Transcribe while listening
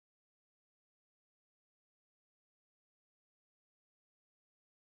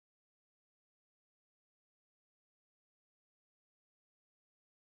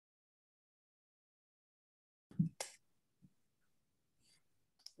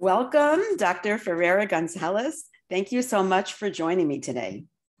Welcome, Dr. Ferrara Gonzalez. Thank you so much for joining me today.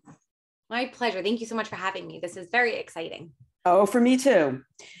 My pleasure. Thank you so much for having me. This is very exciting. Oh, for me too.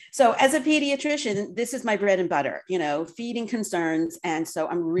 So as a pediatrician, this is my bread and butter, feeding concerns. And so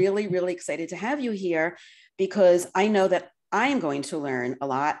I'm really, really excited to have you here because I know that I am going to learn a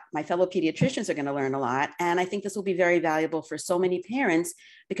lot. My fellow pediatricians are going to learn a lot. And I think this will be very valuable for so many parents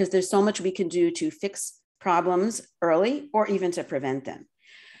because there's so much we can do to fix problems early or even to prevent them.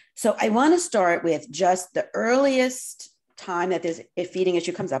 So I want to start with just the earliest time that there's a feeding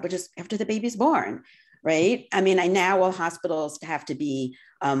issue comes up, which is after the baby's born, right? I mean, now all hospitals have to be,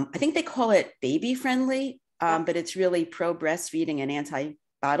 I think they call it baby friendly, but it's really pro breastfeeding and anti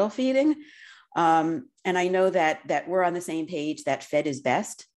bottle feeding. And I know that we're on the same page that fed is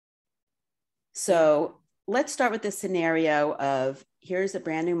best. So let's start with the scenario of here's a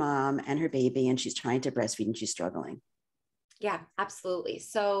brand new mom and her baby, and she's trying to breastfeed and she's struggling. Yeah, absolutely.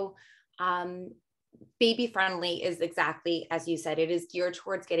 So baby friendly is exactly as you said. It is geared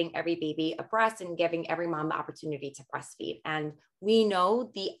towards getting every baby a breast and giving every mom the opportunity to breastfeed. And we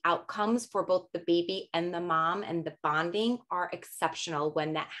know the outcomes for both the baby and the mom and the bonding are exceptional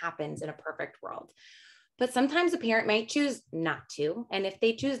when that happens in a perfect world. But sometimes a parent might choose not to. And if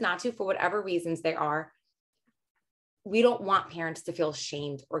they choose not to, for whatever reasons they are, we don't want parents to feel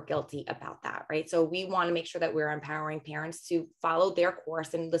shamed or guilty about that, right? So we want to make sure that we're empowering parents to follow their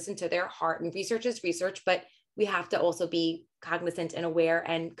course and listen to their heart. And research is research, but we have to also be cognizant and aware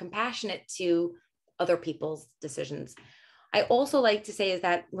and compassionate to other people's decisions. I also like to say is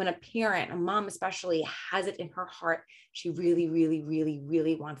that when a parent, a mom especially, has it in her heart, she really, really, really,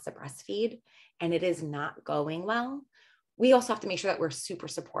 really wants to breastfeed and it is not going well, we also have to make sure that we're super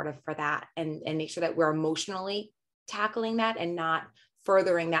supportive for that and make sure that we're emotionally tackling that and not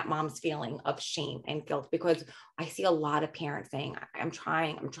furthering that mom's feeling of shame and guilt, because I see a lot of parents saying, I'm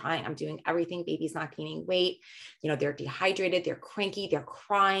trying, I'm doing everything. Baby's not gaining weight. They're dehydrated, they're cranky, they're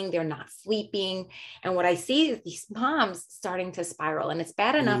crying, they're not sleeping. And what I see is these moms starting to spiral, and it's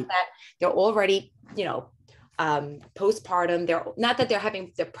bad enough that they're already, postpartum. They're not that they're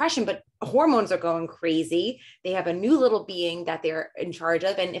having depression, but hormones are going crazy. They have a new little being that they're in charge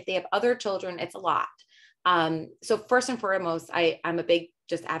of. And if they have other children, it's a lot. So first and foremost, I'm a big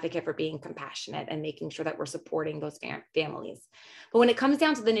just advocate for being compassionate and making sure that we're supporting those families. But when it comes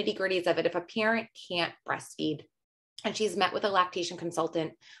down to the nitty gritties of it, if a parent can't breastfeed and she's met with a lactation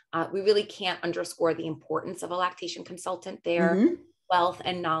consultant, we really can't underscore the importance of a lactation consultant. Their wealth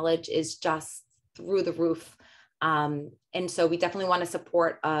and knowledge is just through the roof. And so we definitely want to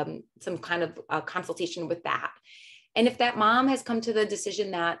support some kind of consultation with that. And if that mom has come to the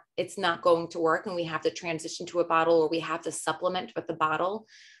decision that it's not going to work and we have to transition to a bottle or we have to supplement with the bottle,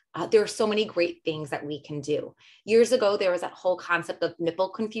 there are so many great things that we can do. Years ago, there was that whole concept of nipple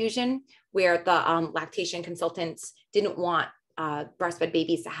confusion where the lactation consultants didn't want breastfed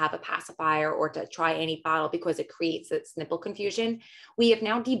babies to have a pacifier or to try any bottle because it creates this nipple confusion. We have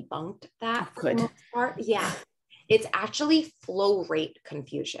now debunked that for the most part. Yeah. It's actually flow rate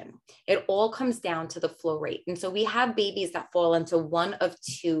confusion. It all comes down to the flow rate. And so we have babies that fall into one of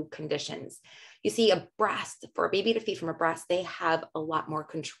two conditions. You see, for a baby to feed from a breast, they have a lot more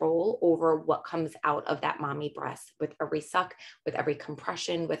control over what comes out of that mommy breast with every suck, with every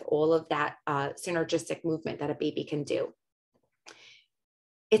compression, with all of that synergistic movement that a baby can do.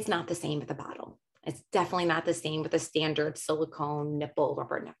 It's not the same with a bottle. It's definitely not the same with a standard silicone nipple,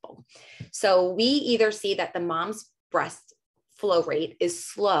 rubber nipple. So we either see that the mom's breast flow rate is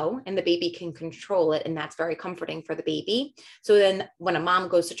slow and the baby can control it, and that's very comforting for the baby. So then when a mom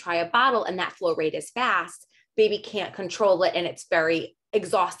goes to try a bottle and that flow rate is fast, baby can't control it, and it's very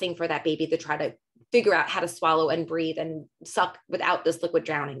exhausting for that baby to try to figure out how to swallow and breathe and suck without this liquid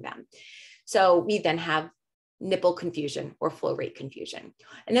drowning them. So we then have nipple confusion or flow rate confusion.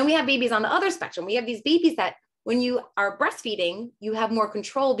 And then we have babies on the other spectrum. We have these babies that when you are breastfeeding, you have more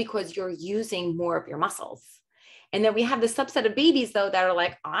control because you're using more of your muscles. And then we have the subset of babies though, that are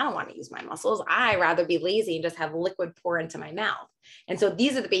like, oh, I don't want to use my muscles. I'd rather be lazy and just have liquid pour into my mouth. And so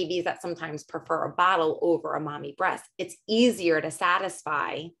these are the babies that sometimes prefer a bottle over a mommy breast. It's easier to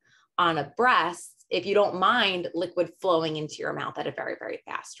satisfy on a breast if you don't mind liquid flowing into your mouth at a very, very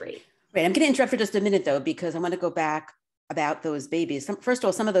fast rate. Right. I'm going to interrupt for just a minute, though, because I want to go back about those babies. First of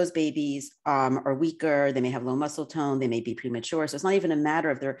all, some of those babies are weaker. They may have low muscle tone. They may be premature. So it's not even a matter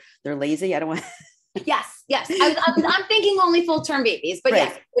of they're lazy. I don't want. Yes. I'm thinking only full-term babies, but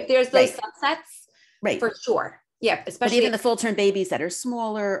yes, if there's those subsets, for sure. Yeah. Especially but even the full-term babies that are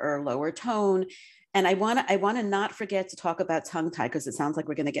smaller or lower tone, And I want to not forget to talk about tongue tie, because it sounds like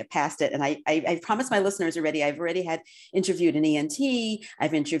we're going to get past it. And I promised my listeners already, I've already had interviewed an ENT.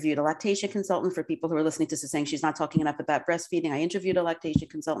 I've interviewed a lactation consultant. For people who are listening to this saying she's not talking enough about breastfeeding, I interviewed a lactation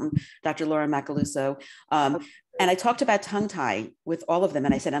consultant, Dr. Laura Macaluso. And I talked about tongue tie with all of them.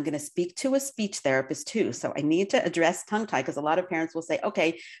 And I said, I'm going to speak to a speech therapist too. So I need to address tongue tie, because a lot of parents will say,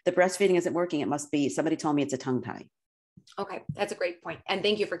 okay, the breastfeeding isn't working. It must be, somebody told me it's a tongue tie. Okay, that's a great point. And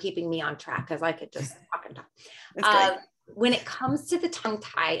thank you for keeping me on track, because I could just talk and talk. That's great. When it comes to the tongue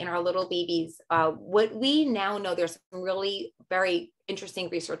tie in our little babies, what we now know, there's some really very interesting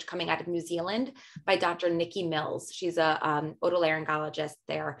research coming out of New Zealand by Dr. Nikki Mills. She's a otolaryngologist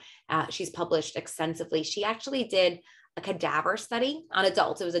there. She's published extensively. She actually did a cadaver study on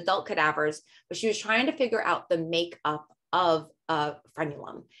adults. It was adult cadavers, but she was trying to figure out the makeup of a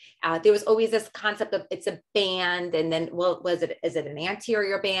frenulum. There was always this concept of it's a band, and then, well, is it an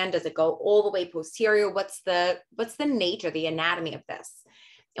anterior band? Does it go all the way posterior? What's the nature, the anatomy of this?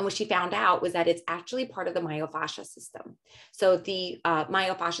 And what she found out was that it's actually part of the myofascial system. So the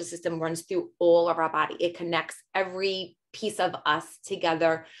myofascial system runs through all of our body. It connects every piece of us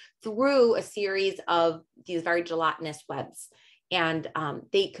together through a series of these very gelatinous webs. And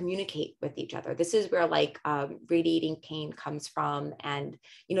they communicate with each other. This is where like radiating pain comes from. And,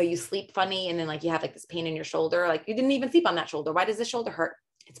 you know, you sleep funny, and then like you have like this pain in your shoulder, like you didn't even sleep on that shoulder. Why does the shoulder hurt?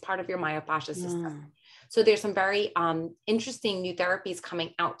 It's part of your myofascial system. So there's some very interesting new therapies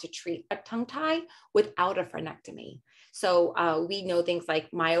coming out to treat a tongue tie without a frenectomy. So we know things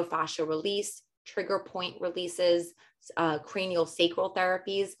like myofascial release, trigger point releases, cranial sacral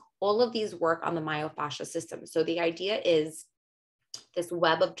therapies, all of these work on the myofascial system. So the idea is this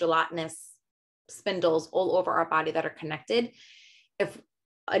web of gelatinous spindles all over our body that are connected. If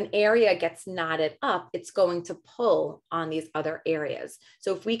an area gets knotted up, it's going to pull on these other areas.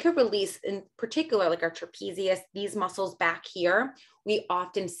 So if we could release, in particular, like our trapezius, these muscles back here, we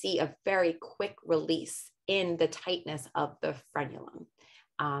often see a very quick release in the tightness of the frenulum.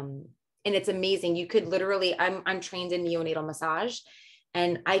 And it's amazing. You could literally, I'm trained in neonatal massage,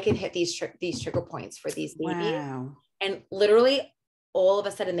 and I can hit these trigger points for these babies. Wow. And literally all of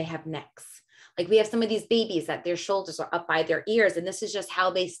a sudden they have necks. Like we have some of these babies that their shoulders are up by their ears, and this is just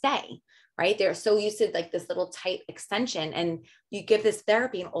how they stay, right? They're so used to like this little tight extension, and you give this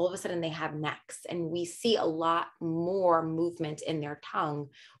therapy and all of a sudden they have necks. And we see a lot more movement in their tongue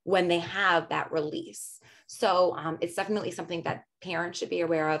when they have that release. So it's definitely something that parents should be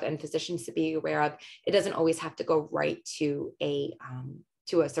aware of and physicians should be aware of. It doesn't always have to go right to a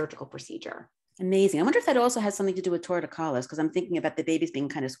surgical procedure. Amazing. I wonder if that also has something to do with torticollis, because I'm thinking about the babies being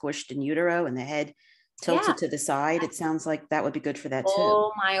kind of squished in utero and the head tilted to the side. It sounds like that would be good for that too.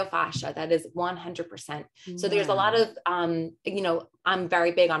 Oh, myofascia, that is 100%. So there's a lot of, you know, I'm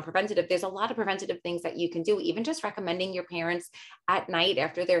very big on preventative. There's a lot of preventative things that you can do, even just recommending your parents at night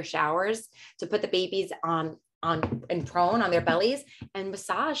after their showers to put the babies on and prone on their bellies and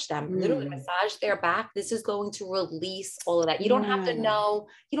massage them, literally massage their back. This is going to release all of that. You don't have to know,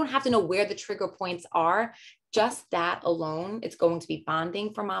 where the trigger points are. Just that alone, it's going to be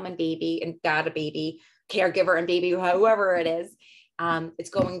bonding for mom and baby and dad and baby, caregiver and baby, whoever it is. It's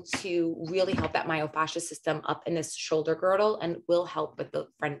going to really help that myofascial system up in this shoulder girdle and will help with the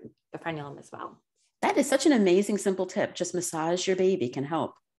frenulum as well. That is such an amazing, simple tip. Just massage your baby can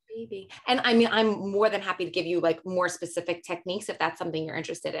help. Baby. And I mean, I'm more than happy to give you like more specific techniques if that's something you're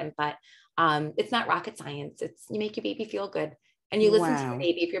interested in, but it's not rocket science. It's you make your baby feel good and you listen to your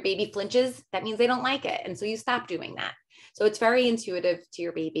baby. If your baby flinches, that means they don't like it. And so you stop doing that. So it's very intuitive to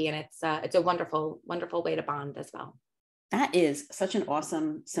your baby, and it's a wonderful, wonderful way to bond as well. That is such an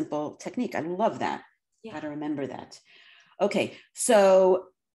awesome, simple technique. I love that. Yeah. Got to remember that. Okay. So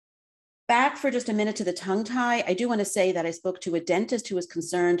back for just a minute to the tongue tie. I do want to say that I spoke to a dentist who was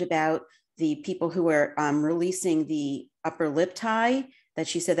concerned about the people who were releasing the upper lip tie, that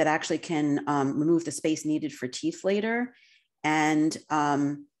she said that actually can remove the space needed for teeth later. And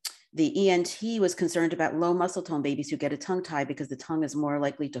the ENT was concerned about low muscle tone babies who get a tongue tie because the tongue is more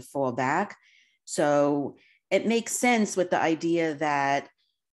likely to fall back. So it makes sense with the idea that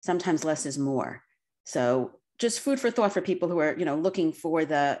sometimes less is more. So just food for thought for people who are, you know, looking for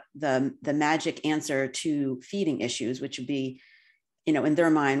the magic answer to feeding issues, which would be, you know, in their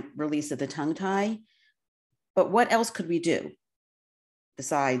mind, release of the tongue tie. But what else could we do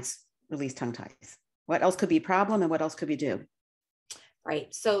besides release tongue ties? What else could be a problem and what else could we do?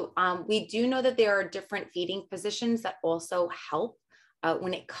 Right. So we do know that there are different feeding positions that also help.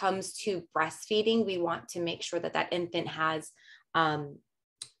 When it comes to breastfeeding, we want to make sure that that infant has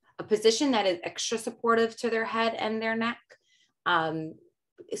a position that is extra supportive to their head and their neck.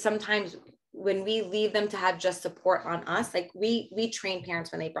 Sometimes when we leave them to have just support on us, like we train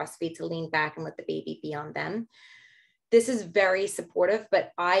parents when they breastfeed to lean back and let the baby be on them. This is very supportive,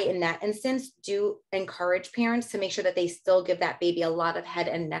 but I, in that instance, do encourage parents to make sure that they still give that baby a lot of head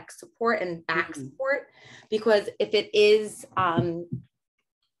and neck support and back support, because if it is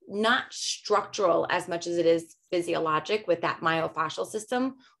not structural as much as it is physiologic with that myofascial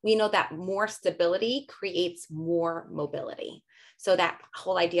system, we know that more stability creates more mobility. So that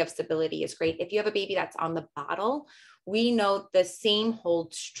whole idea of stability is great. If you have a baby that's on the bottle, we know the same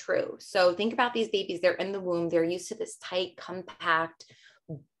holds true. So think about these babies, they're in the womb, they're used to this tight, compact,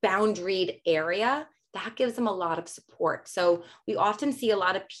 boundaried area. That gives them a lot of support. So we often see a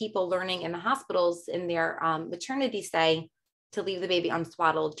lot of people learning in the hospitals in their maternity stay to leave the baby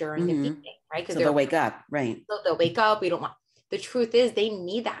unswaddled during the feeding, right? So they'll wake up, right? So they'll wake up. We don't want, the truth is they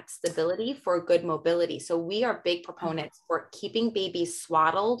need that stability for good mobility. So we are big proponents for keeping babies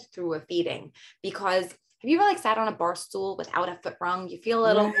swaddled through a feeding, because have you ever like sat on a bar stool without a foot rung? You feel a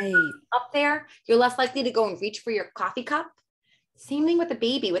little up there, you're less likely to go and reach for your coffee cup. Same thing with the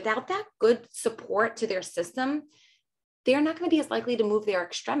baby. Without that good support to their system, they're not going to be as likely to move their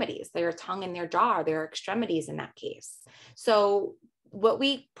extremities, their tongue and their jaw, or their extremities in that case. So what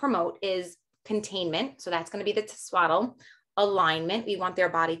we promote is containment. So that's going to be the swaddle. Alignment. We want their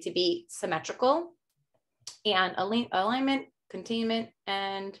body to be symmetrical, and alignment, containment,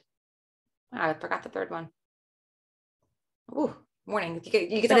 and I forgot the third one. Oh, morning.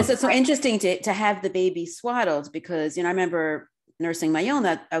 You but it's so interesting to have the baby swaddled, because, you know, I remember nursing my own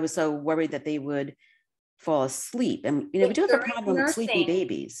that I was so worried that they would fall asleep. And, you know, we do have a problem with sleepy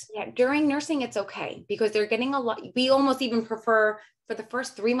babies. Yeah, during nursing, it's okay because they're getting a lot. We almost even prefer for the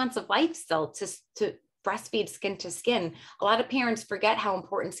first 3 months of life still to breastfeed skin to skin. A lot of parents forget how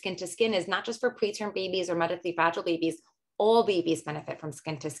important skin to skin is, not just for preterm babies or medically fragile babies. All babies benefit from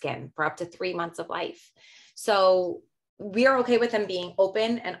skin to skin for up to 3 months of life. So we are okay with them being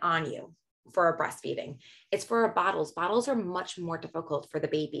open and on you for breastfeeding. It's for bottles. Bottles are much more difficult for the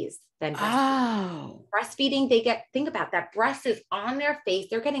babies than breastfeeding. Breastfeeding, think about that. Breast is on their face.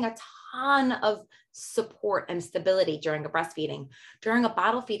 They're getting a ton of support and stability during a breastfeeding. During a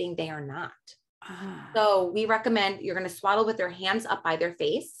bottle feeding, they are not. So we recommend you're going to swaddle with their hands up by their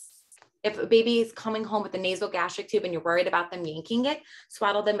face. If a baby is coming home with a nasal gastric tube and you're worried about them yanking it,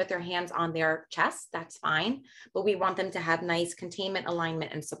 swaddle them with their hands on their chest. That's fine. But we want them to have nice containment,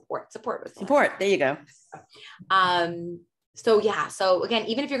 alignment, and support. Support. There you go. So yeah. So again,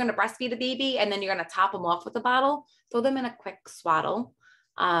 even if you're going to breastfeed a baby and then you're going to top them off with a bottle, throw them in a quick swaddle.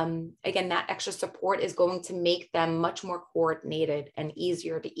 Again, that extra support is going to make them much more coordinated and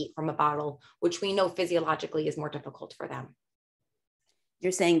easier to eat from a bottle, which we know physiologically is more difficult for them.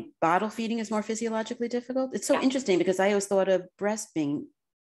 You're saying bottle feeding is more physiologically difficult? It's so interesting because I always thought of breast being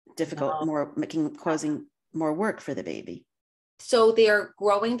difficult, causing more work for the baby. So they're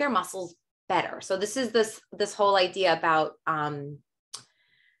growing their muscles better. So this is this whole idea about,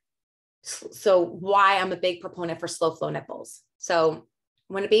 so why I'm a big proponent for slow flow nipples. So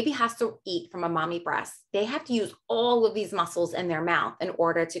when a baby has to eat from a mommy breast, they have to use all of these muscles in their mouth in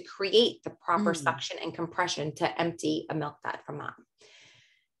order to create the proper suction and compression to empty a milk dud from mom.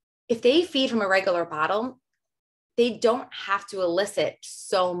 If they feed from a regular bottle, they don't have to elicit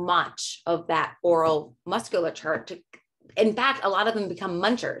so much of that oral musculature to, in fact, a lot of them become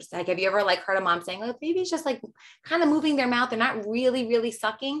munchers. Like, have you ever heard a mom saying, oh, baby's just kind of moving their mouth. They're not really, really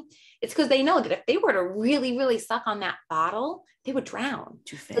sucking. It's because they know that if they were to really, really suck on that bottle, they would drown.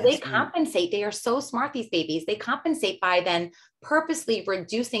 Too fast, so they compensate. They are so smart, these babies. They compensate by then purposely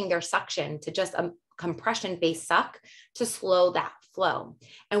reducing their suction to just a compression-based suck to slow that flow.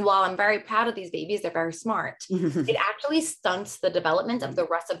 And while I'm very proud of these babies, they're very smart. It actually stunts the development of the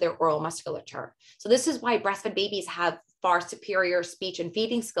rest of their oral musculature. So this is why breastfed babies have far superior speech and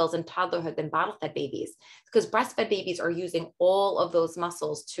feeding skills in toddlerhood than bottle-fed babies, because breastfed babies are using all of those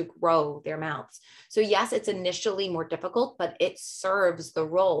muscles to grow their mouths. So yes, it's initially more difficult, but it serves the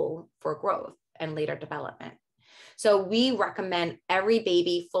role for growth and later development. So we recommend every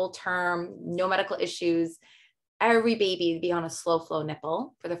baby, full term, no medical issues, every baby be on a slow flow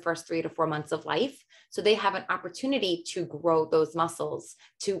nipple for the first 3 to 4 months of life. So they have an opportunity to grow those muscles,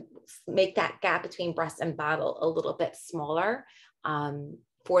 to make that gap between breast and bottle a little bit smaller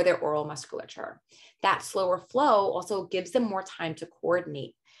for their oral musculature. That slower flow also gives them more time to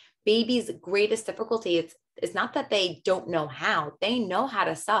coordinate. Babies' greatest difficulty is not that they don't know how. They know how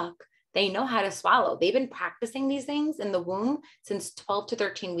to suck. They know how to swallow. They've been practicing these things in the womb since 12 to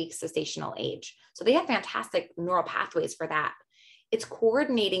 13 weeks gestational age. So they have fantastic neural pathways for that. It's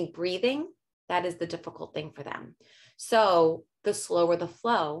coordinating breathing that is the difficult thing for them. So the slower the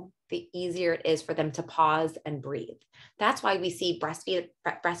flow, the easier it is for them to pause and breathe. That's why we see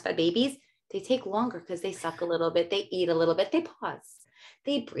breastfed babies, they take longer because they suck a little bit, they eat a little bit, they pause,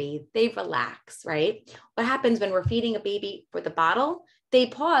 they breathe, they relax, right? What happens when we're feeding a baby with a bottle? They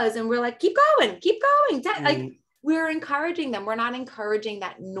pause and we're like, keep going. Like we're encouraging them. We're not encouraging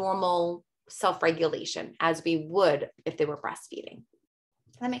that normal self-regulation as we would if they were breastfeeding.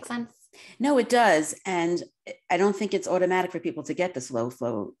 Does that make sense? No, it does. And I don't think it's automatic for people to get the slow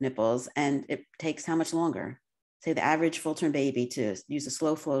flow nipples. And it takes how much longer? Say the average full-term baby to use a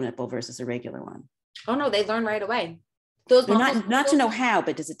slow flow nipple versus a regular one. Oh no, they learn right away. Those not to know how,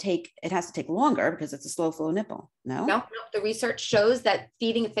 but it has to take longer because it's a slow flow nipple. No, the research shows that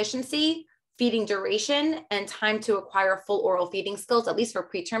feeding efficiency, feeding duration, and time to acquire full oral feeding skills, at least for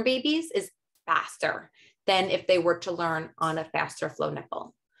preterm babies, is faster than if they were to learn on a faster flow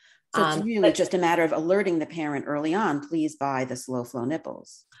nipple. So it's really just a matter of alerting the parent early on, please buy the slow flow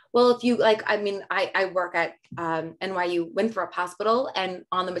nipples. Well, if you like, I mean, I work at NYU-Winthrop Hospital, and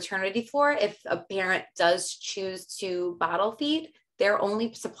on the maternity floor, if a parent does choose to bottle feed, they're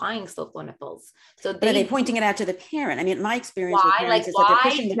only supplying slow flow nipples. So are they pointing it out to the parent? I mean, my experience with parents is that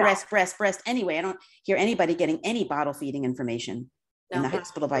they're pushing the breast anyway. I don't hear anybody getting any bottle feeding information in the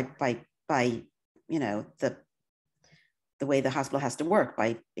hospital by you know, the way the hospital has to work,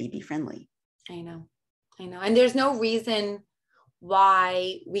 by baby friendly. I know. And there's no reason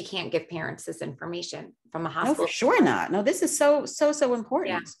why we can't give parents this information from a hospital. No, for sure not. No, this is so important.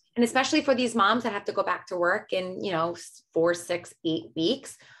 Yeah. And especially for these moms that have to go back to work in, 4, 6, 8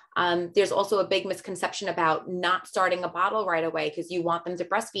 weeks. There's also a big misconception about not starting a bottle right away because you want them to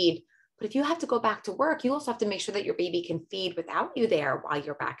breastfeed. But if you have to go back to work, you also have to make sure that your baby can feed without you there while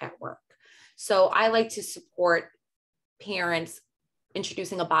you're back at work. So I like to support parents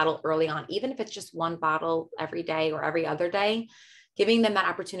introducing a bottle early on, even if it's just one bottle every day or every other day, giving them that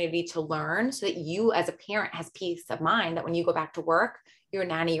opportunity to learn so that you as a parent has peace of mind that when you go back to work, your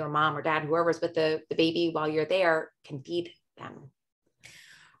nanny or mom or dad, whoever's with the baby while you're there, can feed them.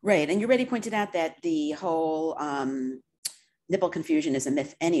 Right. And you already pointed out that the whole nipple confusion is a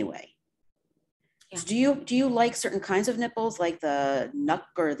myth anyway. Yeah. So do you like certain kinds of nipples, like the NUC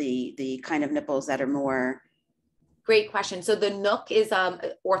or the kind of nipples that are more? Great question. So the NUC is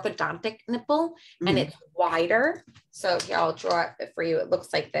orthodontic nipple, and it's wider. So here, I'll draw it for you. It looks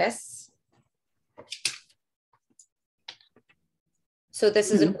like this. So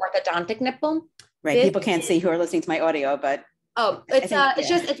this is an orthodontic nipple. Right. People can't see who are listening to my audio, but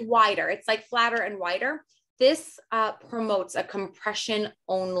it's wider. It's like flatter and wider. This promotes a compression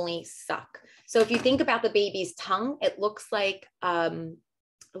only suck. So if you think about the baby's tongue, it looks like a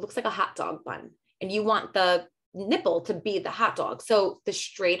hot dog bun, and you want the nipple to be the hot dog. So the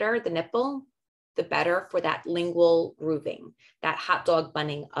straighter the nipple, the better for that lingual grooving, that hot dog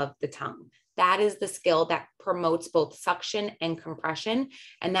bunning of the tongue. That is the skill that promotes both suction and compression.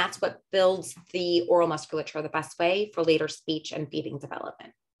 And that's what builds the oral musculature the best way for later speech and feeding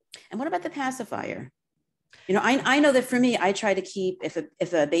development. And what about the pacifier? I know that for me, I try to keep,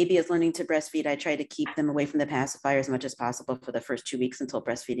 if a baby is learning to breastfeed, I try to keep them away from the pacifier as much as possible for the first 2 weeks until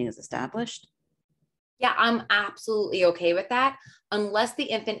breastfeeding is established. Yeah, I'm absolutely okay with that, unless the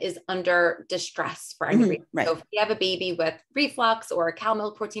infant is under distress for any reason. Right. So if you have a baby with reflux or a cow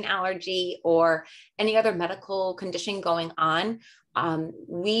milk protein allergy or any other medical condition going on,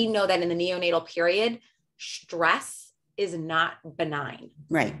 we know that in the neonatal period, stress is not benign.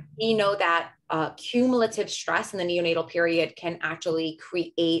 Right. We know that cumulative stress in the neonatal period can actually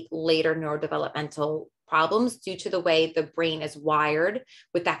create later neurodevelopmental problems due to the way the brain is wired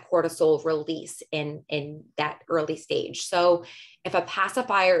with that cortisol release in that early stage. So if a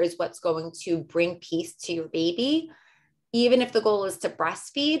pacifier is what's going to bring peace to your baby, even if the goal is to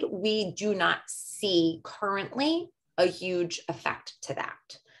breastfeed, we do not see currently a huge effect to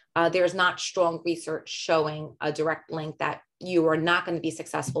that. There's not strong research showing a direct link that you are not going to be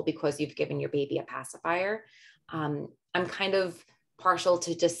successful because you've given your baby a pacifier. I'm kind of partial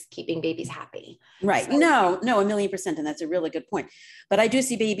to just keeping babies happy. Right. So, no, 1,000,000%. And that's a really good point. But I do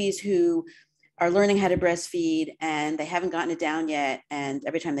see babies who are learning how to breastfeed and they haven't gotten it down yet. And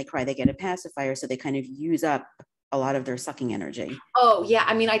every time they cry, they get a pacifier. So they kind of use up a lot of their sucking energy. Oh yeah.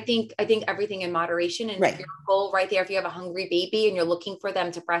 I mean, I think everything in moderation, and right. If your goal right there, if you have a hungry baby and you're looking for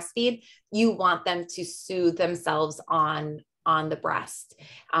them to breastfeed, you want them to soothe themselves on the breast.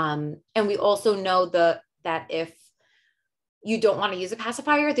 And we also know that if you don't want to use a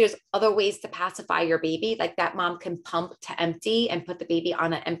pacifier, there's other ways to pacify your baby. Like that mom can pump to empty and put the baby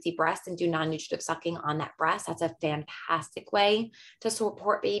on an empty breast and do non-nutritive sucking on that breast. That's a fantastic way to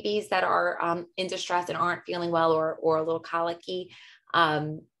support babies that are in distress and aren't feeling well or a little colicky.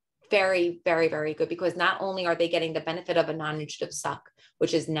 very, very, very good, because not only are they getting the benefit of a non-nutritive suck,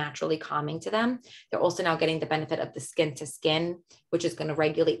 which is naturally calming to them, they're also now getting the benefit of the skin to skin, which is going to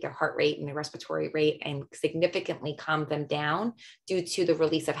regulate their heart rate and their respiratory rate and significantly calm them down due to the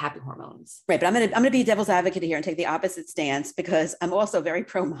release of happy hormones. Right. But I'm going to be devil's advocate here and take the opposite stance, because I'm also very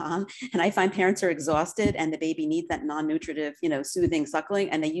pro mom, and I find parents are exhausted and the baby needs that non-nutritive, soothing suckling,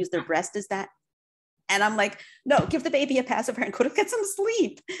 and they use their breast as that. And I'm like, no, give the baby a pacifier and go to get some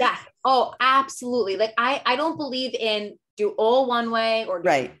sleep. Yeah. Oh, absolutely. Like I don't believe in do all one way or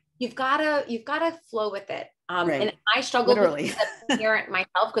right. You've got to flow with it. Right. And I struggle with as a parent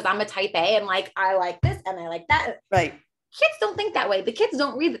myself, because I'm a type A and like, I like this and I like that. Right. Kids don't think that way. The kids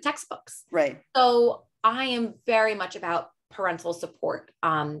don't read the textbooks. Right. So I am very much about parental support,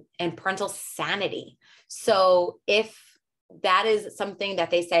 and parental sanity. So if that is something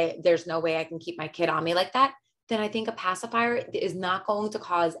that they say, there's no way I can keep my kid on me like that, then I think a pacifier is not going to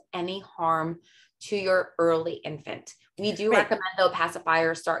cause any harm to your early infant. We do recommend, though,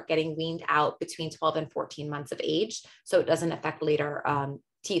 pacifiers start getting weaned out between 12 and 14 months of age, so it doesn't affect later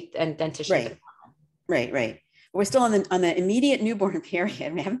teeth and dentition. Right. We're still on the immediate newborn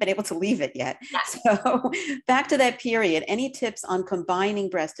period. We haven't been able to leave it yet. Yes. So back to that period, any tips on combining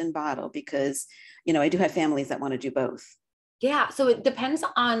breast and bottle? Because, I do have families that want to do both. Yeah. So it depends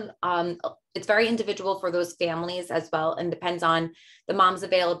on, it's very individual for those families as well, and depends on the mom's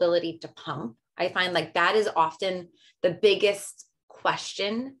availability to pump. I find like that is often the biggest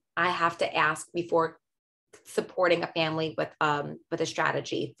question I have to ask before supporting a family with a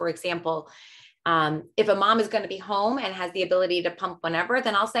strategy. For example, if a mom is going to be home and has the ability to pump whenever,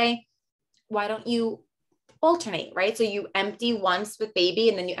 then I'll say, why don't you alternate, right? So you empty once with baby,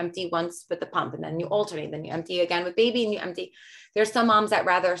 and then you empty once with the pump, and then you alternate, then you empty again with baby, and you empty. There's some moms that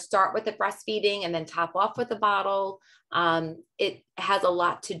rather start with the breastfeeding and then top off with the bottle. It has a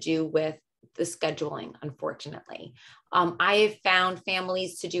lot to do with the scheduling, unfortunately. I have found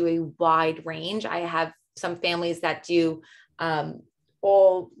families to do a wide range. I have some families that do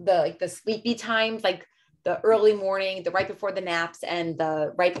all the sleepy times, like the early morning, the right before the naps, and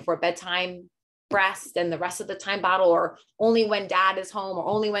the right before bedtime breast, and the rest of the time bottle, or only when dad is home, or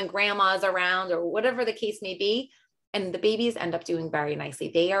only when grandma is around, or whatever the case may be. And the babies end up doing very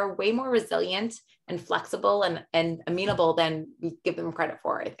nicely. They are way more resilient and flexible and amenable than we give them credit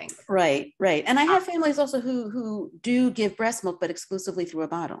for, I think. Right. And I have families also who do give breast milk, but exclusively through a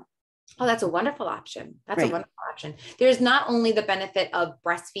bottle. Oh, that's a wonderful option. That's a wonderful option. There's not only the benefit of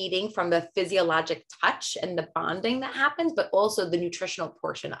breastfeeding from the physiologic touch and the bonding that happens, but also the nutritional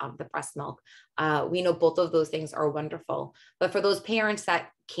portion of the breast milk. We know both of those things are wonderful. But for those parents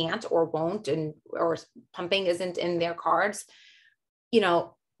that can't or won't, or pumping isn't in their cards,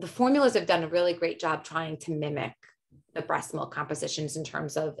 the formulas have done a really great job trying to mimic the breast milk compositions in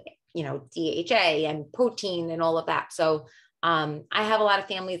terms of, DHA and protein and all of that. So I have a lot of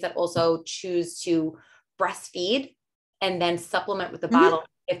families that also choose to breastfeed and then supplement with the bottle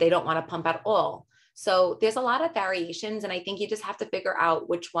if they don't want to pump at all. So there's a lot of variations, and I think you just have to figure out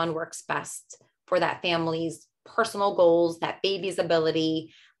which one works best for that family's personal goals, that baby's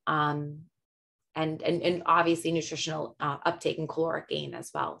ability, and obviously nutritional uptake and caloric gain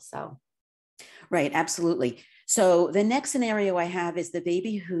as well. So. Right. Absolutely. So the next scenario I have is the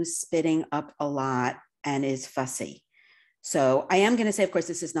baby who's spitting up a lot and is fussy. So I am going to say, of course,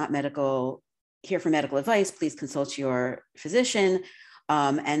 this is not here for medical advice. Please consult your physician.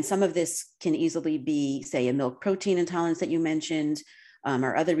 And some of this can easily be, say, a milk protein intolerance that you mentioned,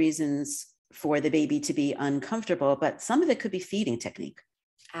 or other reasons for the baby to be uncomfortable, but some of it could be feeding technique.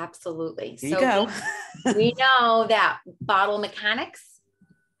 Absolutely. Here you go. We know that bottle mechanics,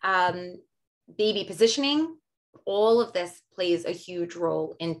 baby positioning, all of this plays a huge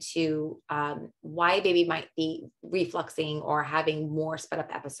role into why a baby might be refluxing or having more sped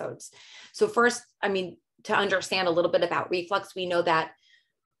up episodes. So first, to understand a little bit about reflux, we know that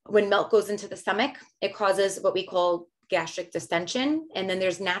when milk goes into the stomach, it causes what we call gastric distension. And then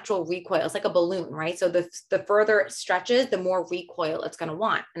there's natural recoil. It's like a balloon, right? So the further it stretches, the more recoil it's going to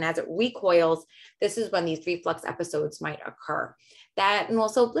want. And as it recoils, this is when these reflux episodes might occur. That, and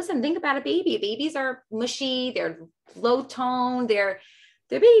also, listen, think about a baby. Babies are mushy. They're low tone. They're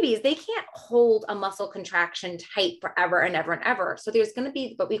babies. They can't hold a muscle contraction tight forever and ever and ever. So there's going to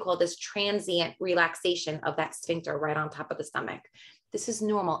be what we call this transient relaxation of that sphincter right on top of the stomach. This is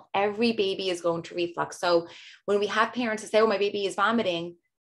normal. Every baby is going to reflux. So when we have parents who say, oh, my baby is vomiting,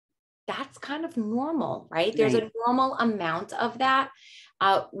 that's kind of normal, right? There's a normal amount of that.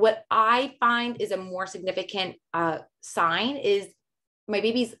 What I find is a more significant sign is my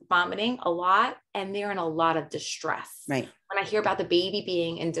baby's vomiting a lot and they're in a lot of distress. Right. When I hear about the baby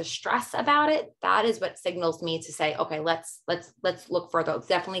being in distress about it, that is what signals me to say, okay, let's look further.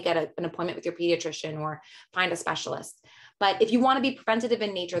 Definitely get an appointment with your pediatrician or find a specialist. But if you want to be preventative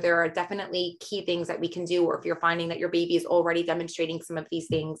in nature, there are definitely key things that we can do, or if you're finding that your baby is already demonstrating some of these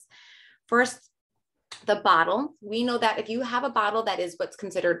things. First, the bottle. We know that if you have a bottle that is what's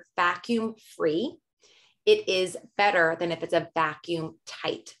considered vacuum free, it is better than if it's a vacuum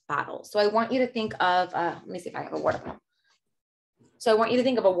tight bottle. So I want you to think of, let me see if I have a water bottle. So I want you to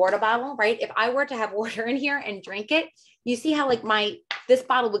think of a water bottle, right? If I were to have water in here and drink it, you see how like this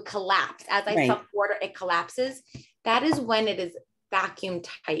bottle would collapse. As I suck water, it collapses. That is when it is vacuum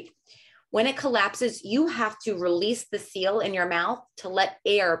tight. When it collapses, you have to release the seal in your mouth to let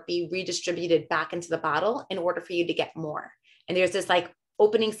air be redistributed back into the bottle in order for you to get more. And there's this like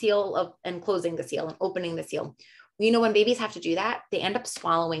opening seal and closing the seal and opening the seal. We know when babies have to do that, they end up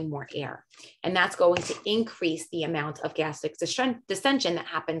swallowing more air, and that's going to increase the amount of gastric distension that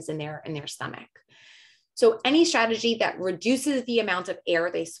happens in their stomach. So any strategy that reduces the amount of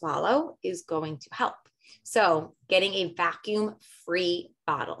air they swallow is going to help. So getting a vacuum-free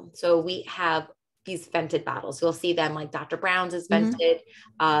bottle. So we have these vented bottles. You'll see them like Dr. Brown's is vented.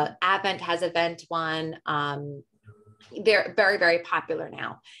 Advent has a vent one. They're very, very popular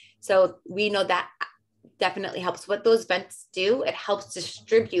now. So we know that definitely helps. What those vents do, it helps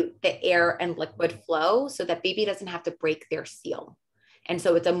distribute the air and liquid flow so that baby doesn't have to break their seal. And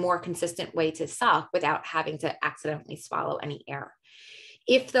so it's a more consistent way to suck without having to accidentally swallow any air.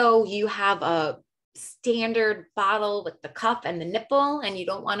 If though you have a standard bottle with the cuff and the nipple and you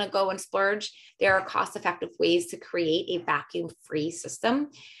don't want to go and splurge, there are cost-effective ways to create a vacuum-free system.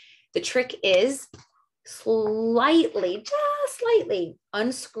 The trick is just slightly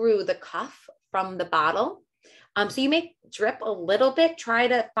unscrew the cuff from the bottle. So you may drip a little bit, try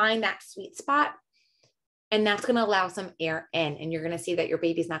to find that sweet spot, and that's going to allow some air in, and you're going to see that your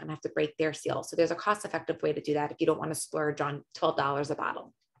baby's not going to have to break their seal. So there's a cost-effective way to do that if you don't want to splurge on $12 a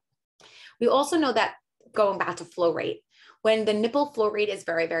bottle. We also know that, going back to flow rate, when the nipple flow rate is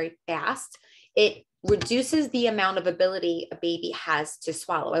very, very fast, it reduces the amount of ability a baby has to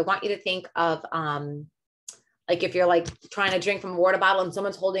swallow. I want you to think of like if you're like trying to drink from a water bottle and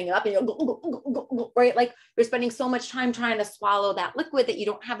someone's holding it up and you're right, like you're spending so much time trying to swallow that liquid that you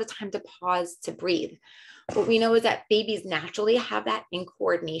don't have the time to pause to breathe. What we know is that babies naturally have that in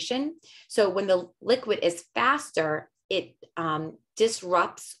coordination. So when the liquid is faster, it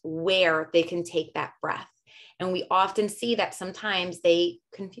disrupts where they can take that breath. And we often see that sometimes they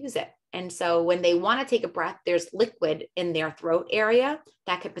confuse it. And so when they want to take a breath, there's liquid in their throat area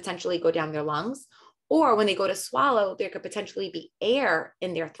that could potentially go down their lungs. Or when they go to swallow, there could potentially be air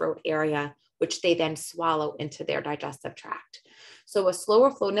in their throat area, which they then swallow into their digestive tract. So a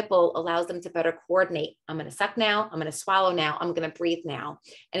slower flow nipple allows them to better coordinate. I'm going to suck now, I'm going to swallow now, I'm going to breathe now.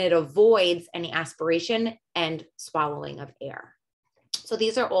 And it avoids any aspiration and swallowing of air. So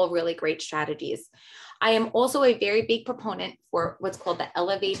these are all really great strategies. I am also a very big proponent for what's called the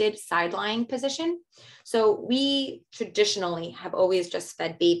elevated side-lying position. So we traditionally have always just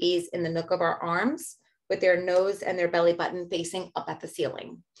fed babies in the nook of our arms with their nose and their belly button facing up at the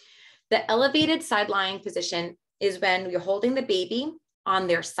ceiling. The elevated side-lying position is when you're holding the baby on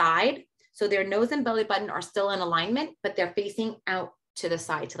their side. So their nose and belly button are still in alignment, but they're facing out to the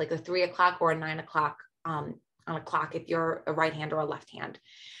side, to like a 3 o'clock or a 9 o'clock on a clock if you're a right hand or a left hand.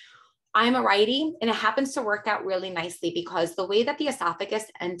 I'm a righty, and it happens to work out really nicely because the way that the esophagus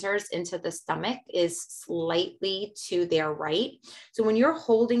enters into the stomach is slightly to their right. So when you're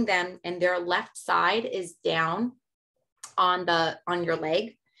holding them and their left side is down on your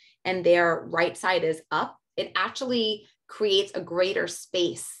leg and their right side is up, it actually creates a greater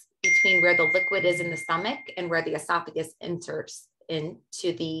space between where the liquid is in the stomach and where the esophagus enters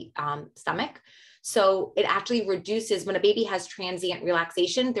into the stomach. So it actually reduces, when a baby has transient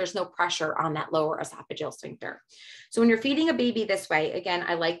relaxation, there's no pressure on that lower esophageal sphincter. So when you're feeding a baby this way, again,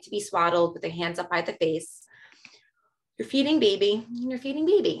 I like to be swaddled with their hands up by the face. You're feeding baby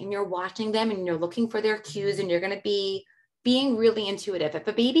and you're watching them and you're looking for their cues, and you're going to be being really intuitive. If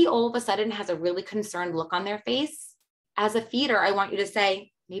a baby all of a sudden has a really concerned look on their face, as a feeder, I want you to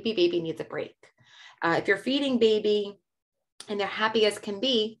say, maybe baby needs a break. If you're feeding baby and they're happy as can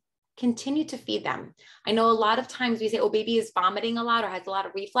be, continue to feed them. I know a lot of times we say, oh, baby is vomiting a lot or has a lot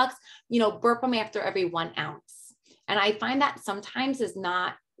of reflux, burp them after every 1 ounce. And I find that sometimes is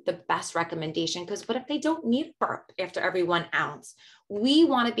not the best recommendation, because what if they don't need a burp after every 1 ounce? We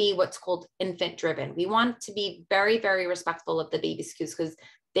want to be what's called infant driven. We want to be very, very respectful of the baby's cues because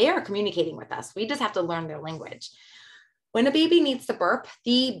they are communicating with us. We just have to learn their language. When a baby needs to burp,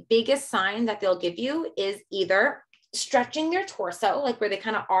 the biggest sign that they'll give you is either stretching their torso, like where they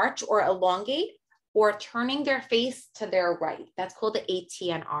kind of arch or elongate, or turning their face to their right. That's called the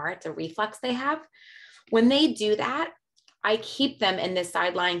ATNR. It's a reflex they have. When they do that, I keep them in this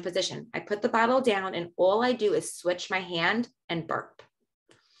side lying position. I put the bottle down and all I do is switch my hand and burp.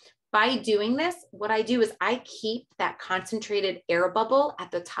 By doing this, what I do is I keep that concentrated air bubble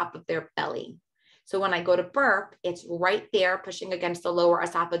at the top of their belly. So when I go to burp, it's right there pushing against the lower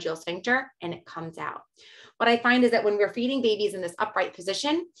esophageal sphincter and it comes out. What I find is that when we're feeding babies in this upright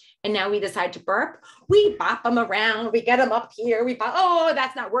position, and now we decide to burp, we bop them around, we get them up here, we bop, oh,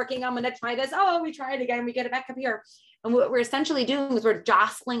 that's not working, I'm gonna try this, oh, we try it again, we get it back up here. And what we're essentially doing is we're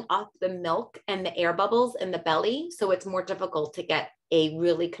jostling up the milk and the air bubbles in the belly, so it's more difficult to get a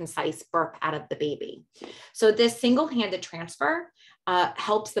really concise burp out of the baby. So this single-handed transfer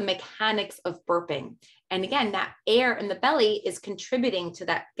helps the mechanics of burping. And again, that air in the belly is contributing to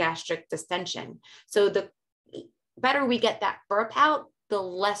that gastric distension. So the better we get that burp out, the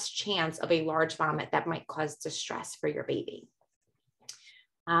less chance of a large vomit that might cause distress for your baby.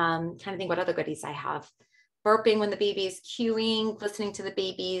 Trying to think what other goodies I have. Burping when the baby is cueing, listening to the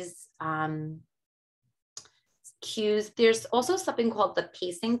baby's cues. There's also something called the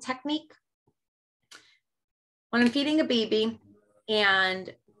pacing technique. When I'm feeding a baby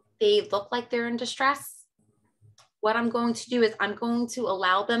and they look like they're in distress, what I'm going to do is I'm going to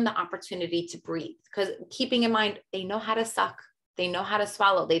allow them the opportunity to breathe, because keeping in mind, they know how to suck, they know how to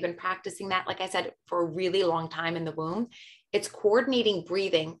swallow. They've been practicing that, like I said, for a really long time in the womb. It's coordinating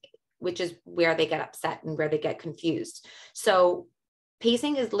breathing, which is where they get upset and where they get confused. So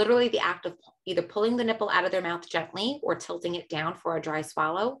pacing is literally the act of either pulling the nipple out of their mouth gently or tilting it down for a dry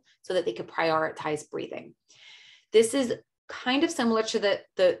swallow so that they could prioritize breathing. This is kind of similar to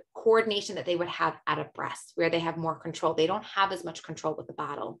the coordination that they would have at a breast, where they have more control. They don't have as much control with the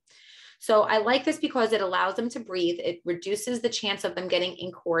bottle. So I like this because it allows them to breathe. It reduces the chance of them getting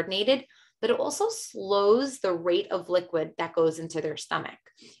incoordinated, but it also slows the rate of liquid that goes into their stomach.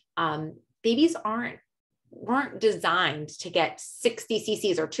 Babies weren't designed to get 60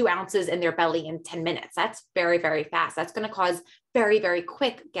 cc's or 2 ounces in their belly in 10 minutes. That's very, very fast. That's going to cause very, very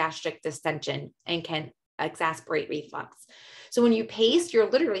quick gastric distension and can exacerbate reflux. So when you pace, you're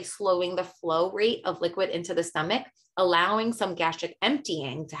literally slowing the flow rate of liquid into the stomach, allowing some gastric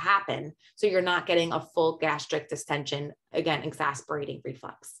emptying to happen. So you're not getting a full gastric distension, again, exacerbating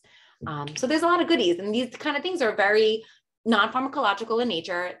reflux. So there's a lot of goodies, and these kind of things are very non-pharmacological in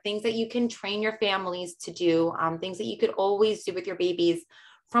nature, things that you can train your families to do, things that you could always do with your babies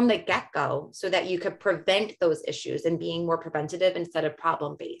from the get-go so that you could prevent those issues and being more preventative instead of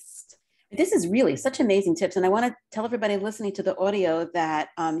problem-based. This is really such amazing tips. And I want to tell everybody listening to the audio that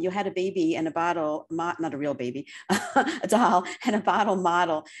you had a baby and a bottle, not a real baby, a doll and a bottle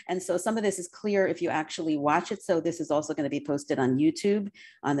model. And so some of this is clear if you actually watch it. So this is also going to be posted on YouTube,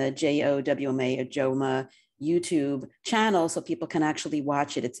 on the JOWMA YouTube channel, so people can actually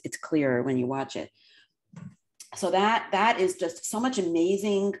watch it. It's clearer when you watch it. So that is just so much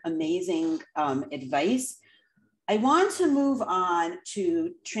amazing advice. I want to move on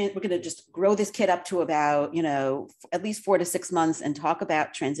to, we're going to just grow this kid up to about, at least 4 to 6 months and talk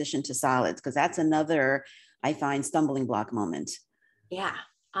about transition to solids, because that's another, I find, stumbling block moment. Yeah.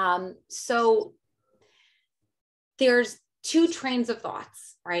 So there's 2 trains of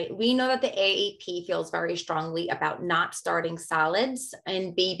thoughts, right? We know that the AAP feels very strongly about not starting solids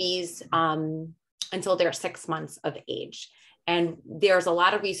in babies until they're 6 months of age. And there's a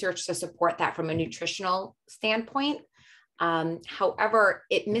lot of research to support that from a nutritional standpoint. However,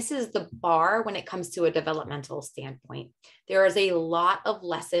 it misses the bar when it comes to a developmental standpoint. There is a lot of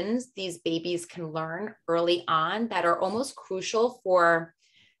lessons these babies can learn early on that are almost crucial for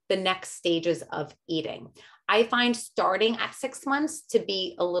the next stages of eating. I find starting at 6 months to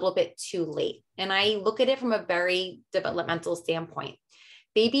be a little bit too late. And I look at it from a very developmental standpoint.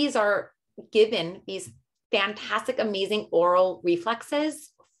 Babies are given these fantastic, amazing oral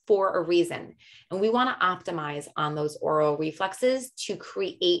reflexes for a reason. And we want to optimize on those oral reflexes to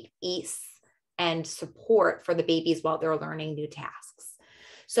create ease and support for the babies while they're learning new tasks.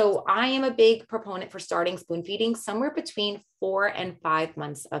 So I am a big proponent for starting spoon feeding somewhere between 4 and 5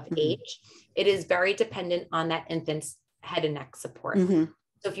 months of age. It is very dependent on that infant's head and neck support. So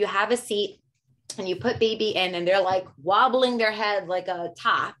if you have a seat and you put baby in and they're like wobbling their head like a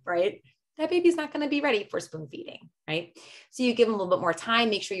top, right? That baby's not going to be ready for spoon feeding, right? So you give them a little bit more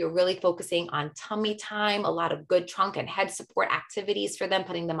time, make sure you're really focusing on tummy time, a lot of good trunk and head support activities for them,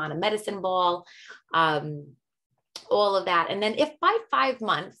 putting them on a medicine ball, all of that. And then if by 5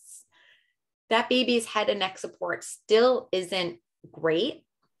 months, that baby's head and neck support still isn't great,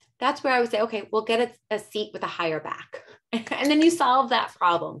 that's where I would say, okay, we'll get a seat with a higher back. And then you solve that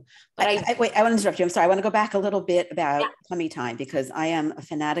problem. But wait, I want to interrupt you. I'm sorry. I want to go back a little bit about tummy time, because I am a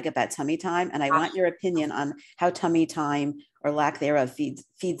fanatic about tummy time. And I want your opinion on how tummy time or lack thereof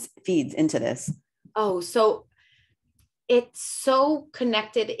feeds into this. Oh, so it's so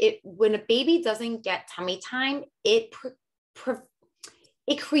connected. When a baby doesn't get tummy time, it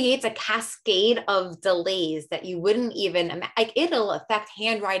creates a cascade of delays that you wouldn't even like. It'll affect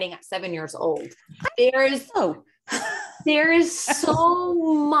handwriting at 7 years old. There is so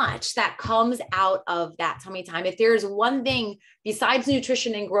much that comes out of that tummy time. If there's one thing besides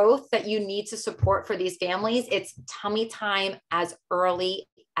nutrition and growth that you need to support for these families, it's tummy time as early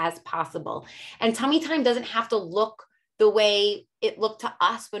as possible. And tummy time doesn't have to look the way it looked to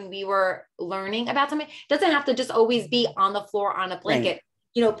us when we were learning about tummy. It doesn't have to just always be on the floor on a blanket. Right.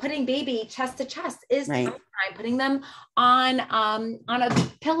 You know, putting baby chest to chest is tummy time. Putting them on a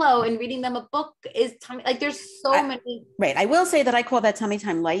pillow and reading them a book is tummy. Like there's so many. Right. I will say that I call that tummy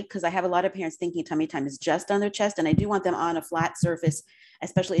time light, because I have a lot of parents thinking tummy time is just on their chest, and I do want them on a flat surface,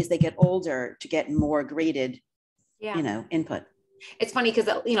 especially as they get older, to get more graded, input. It's funny because,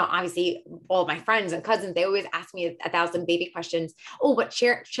 obviously all my friends and cousins, they always ask me 1,000 baby questions. Oh, what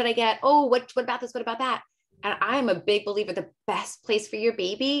chair should I get? Oh, what about this? What about that? And I'm a big believer the best place for your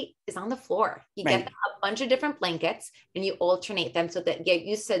baby is on the floor. You get them a bunch of different blankets and you alternate them so that you get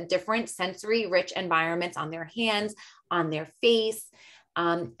used to different sensory rich environments on their hands, on their face.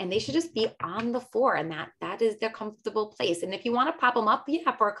 And they should just be on the floor, and that is their comfortable place. And if you want to pop them up,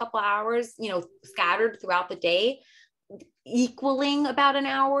 for a couple of hours, scattered throughout the day, equaling about an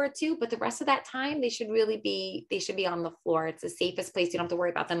hour or two, but the rest of that time, they should be on the floor. It's the safest place. You don't have to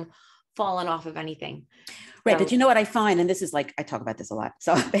worry about them falling off of anything. Right. But you know what I find, and this is like, I talk about this a lot,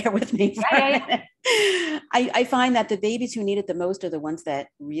 so bear with me. I find that the babies who need it the most are the ones that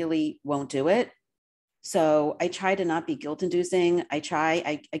really won't do it. So I try to not be guilt inducing. I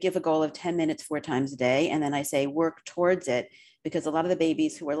give a goal of 10 minutes 4 times a day. And then I say, work towards it, because a lot of the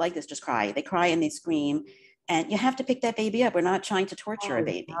babies who are like this just cry. They cry and they scream, and you have to pick that baby up. We're not trying to torture a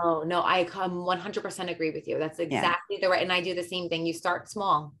baby. No, I 100% agree with you. That's exactly the right. And I do the same thing. You start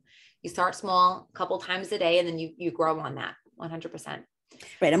small, a couple times a day, and then you grow on that 100%.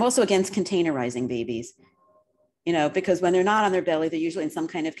 Right. I'm also against containerizing babies, because when they're not on their belly, they're usually in some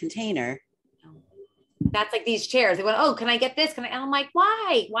kind of container. That's like these chairs. They went, oh, can I get this? And I'm like,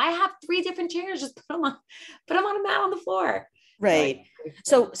 why have 3 different chairs? Just put them on a mat on the floor. Right.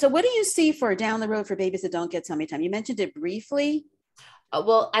 So what do you see for down the road for babies that don't get tummy time? You mentioned it briefly.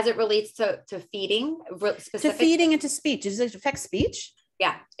 Well, as it relates to feeding, to feeding and to speech, does it affect speech?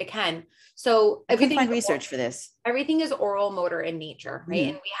 Yeah, it can. So I can find research for this. Everything is oral motor in nature, right?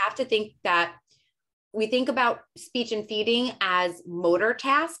 And we have to think that we think about speech and feeding as motor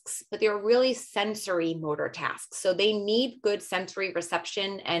tasks, but they're really sensory motor tasks. So they need good sensory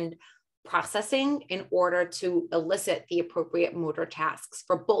reception and processing in order to elicit the appropriate motor tasks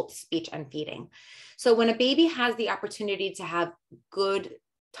for both speech and feeding. So when a baby has the opportunity to have good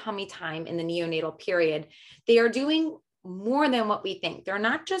tummy time in the neonatal period, they are doing more than what we think. They're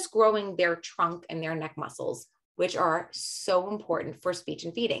not just growing their trunk and their neck muscles, which are so important for speech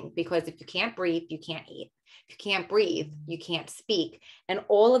and feeding, because if you can't breathe, you can't eat. If you can't breathe, you can't speak. And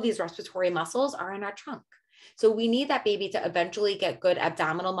all of these respiratory muscles are in our trunk. So we need that baby to eventually get good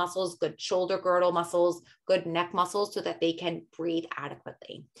abdominal muscles, good shoulder girdle muscles, good neck muscles, so that they can breathe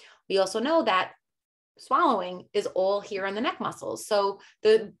adequately. We also know that swallowing is all here in the neck muscles. So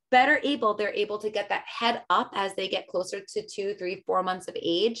the better they're able to get that head up as they get closer to 2, 3, 4 months of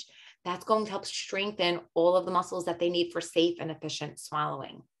age, that's going to help strengthen all of the muscles that they need for safe and efficient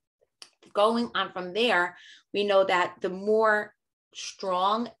swallowing. Going on from there, we know that the more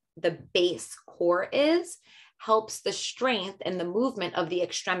strong the base core is, helps the strength and the movement of the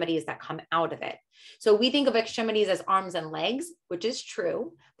extremities that come out of it. So we think of extremities as arms and legs, which is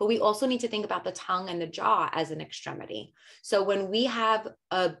true, but we also need to think about the tongue and the jaw as an extremity. So when we have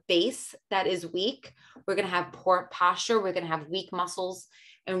a base that is weak, we're going to have poor posture, we're going to have weak muscles,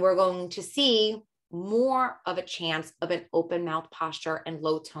 and we're going to see more of a chance of an open mouth posture and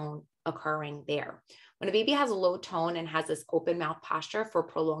low tone occurring there. When a baby has a low tone and has this open mouth posture for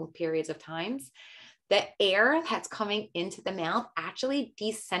prolonged periods of times, the air that's coming into the mouth actually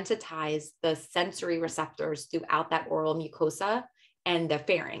desensitize the sensory receptors throughout that oral mucosa and the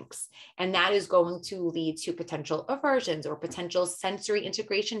pharynx. And that is going to lead to potential aversions or potential sensory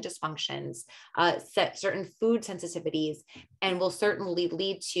integration dysfunctions, certain food sensitivities, and will certainly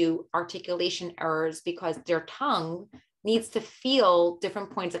lead to articulation errors because their tongue needs to feel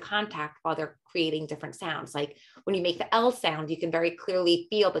different points of contact while they're creating different sounds. Like when you make the L sound, you can very clearly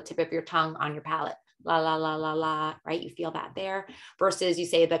feel the tip of your tongue on your palate. La, la, la, la, la, right? You feel that there versus you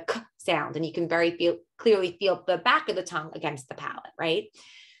say the K sound and you can clearly feel the back of the tongue against the palate, right?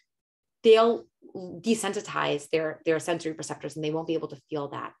 They'll desensitize their sensory receptors and they won't be able to feel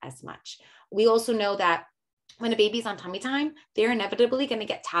that as much. We also know that when a baby's on tummy time, they're inevitably going to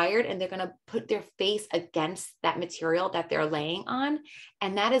get tired and they're going to put their face against that material that they're laying on.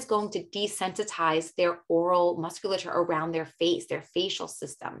 And that is going to desensitize their oral musculature around their face, their facial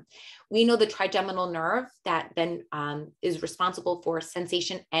system. We know the trigeminal nerve that then is responsible for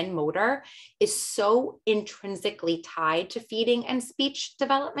sensation and motor is so intrinsically tied to feeding and speech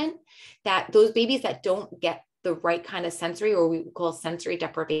development that those babies that don't get the right kind of sensory, or we call sensory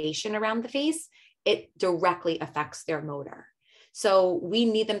deprivation around the face, it directly affects their motor. So we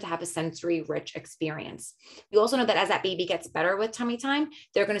need them to have a sensory rich experience. We also know that as that baby gets better with tummy time,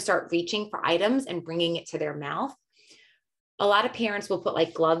 they're going to start reaching for items and bringing it to their mouth. A lot of parents will put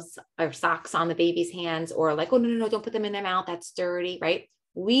like gloves or socks on the baby's hands or like, oh, no, don't put them in their mouth. That's dirty, right?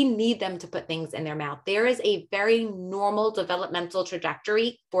 We need them to put things in their mouth. There is a very normal developmental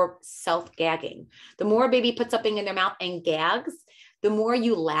trajectory for self-gagging. The more a baby puts something in their mouth and gags, the more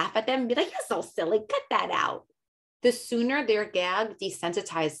you laugh at them and be like, you're so silly, cut that out. The sooner their gag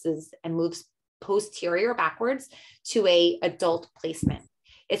desensitizes and moves posterior backwards to a adult placement.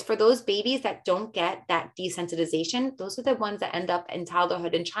 It's for those babies that don't get that desensitization. Those are the ones that end up in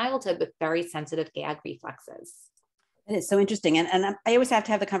toddlerhood and childhood with very sensitive gag reflexes. It is so interesting. And I always have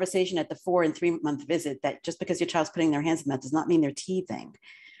to have the conversation at the 4 and 3 month visit that just because your child's putting their hands in that does not mean they're teething,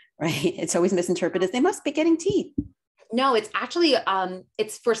 right? It's always misinterpreted. They must be getting teeth. No, it's actually,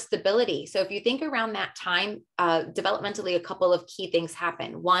 it's for stability. So if you think around that time, developmentally, a couple of key things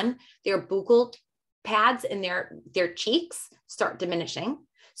happen. One, their buccal pads in their cheeks start diminishing.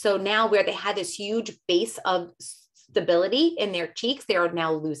 So now where they had this huge base of stability in their cheeks, they are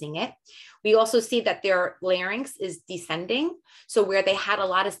now losing it. We also see that their larynx is descending. So where they had a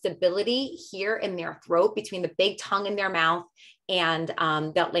lot of stability here in their throat between the big tongue in their mouth and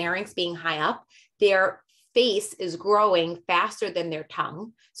that larynx being high up, their face is growing faster than their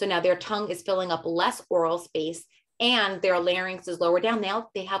tongue. So now their tongue is filling up less oral space and their larynx is lower down. Now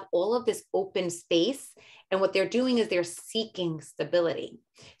they have all of this open space. And what they're doing is they're seeking stability.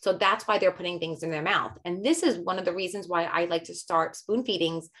 So that's why they're putting things in their mouth. And this is one of the reasons why I like to start spoon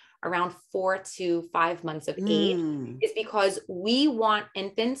feedings around 4 to 5 months of age, is because we want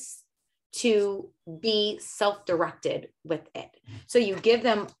infants to be self-directed with it. So you give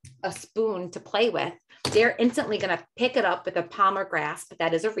them a spoon to play with, they're instantly going to pick it up with a palm or grasp.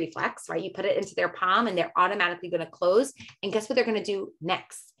 That is a reflex, right? You put it into their palm and they're automatically going to close. And guess what they're going to do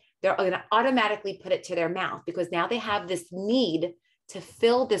next? They're going to automatically put it to their mouth because now they have this need to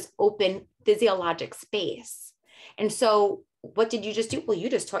fill this open physiologic space. And so what did you just do? Well, you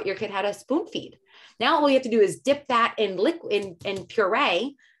just taught your kid how to spoon feed. Now all you have to do is dip that in liquid, in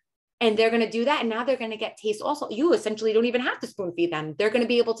puree, and they're going to do that. And now they're going to get taste also. You essentially don't even have to spoon feed them. They're going to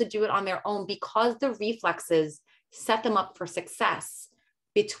be able to do it on their own because the reflexes set them up for success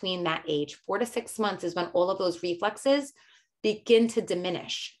between that age. 4 to 6 months is when all of those reflexes begin to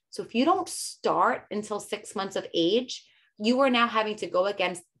diminish. So if you don't start until 6 months of age, you are now having to go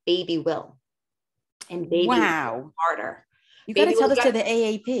against baby will. And baby will harder. You got to tell this to the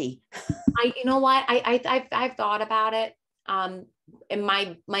AAP. You know what? I've thought about it. And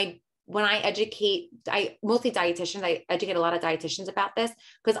when I educate, mostly dietitians, I educate a lot of dietitians about this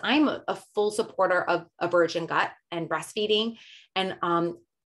because I'm a full supporter of a virgin gut and breastfeeding. And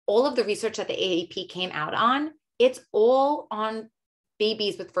all of the research that the AAP came out on, it's all on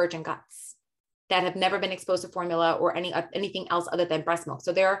babies with virgin guts that have never been exposed to formula or anything else other than breast milk.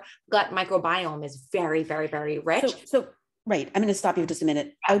 So their gut microbiome is very, very, very rich. So right. I'm going to stop you for just a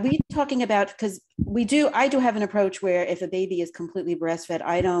minute. Are we talking about, because I do have an approach where if a baby is completely breastfed,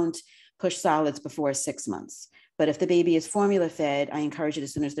 I don't push solids before 6 months. But if the baby is formula fed, I encourage it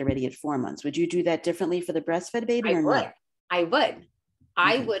as soon as they're ready at 4 months. Would you do that differently for the breastfed baby or not? I would.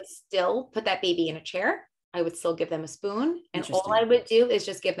 I would still put that baby in a chair. I would still give them a spoon. And all I would do is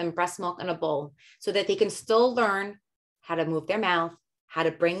just give them breast milk in a bowl so that they can still learn how to move their mouth, how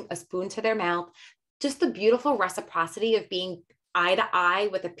to bring a spoon to their mouth. Just the beautiful reciprocity of being eye to eye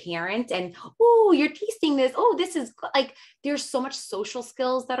with a parent and, oh, you're tasting this. Oh, this is like, there's so much social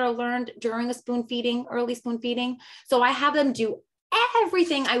skills that are learned during a spoon feeding, early spoon feeding. So I have them do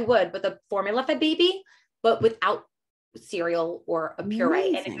everything I would with a formula fed baby, but without cereal or a puree.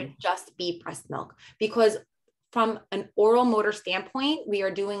 Amazing. And it could just be breast milk because from an oral motor standpoint, we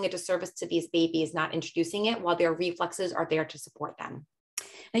are doing a disservice to these babies, not introducing it while their reflexes are there to support them.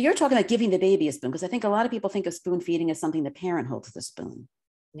 Now you're talking about giving the baby a spoon, because I think a lot of people think of spoon feeding as something the parent holds the spoon.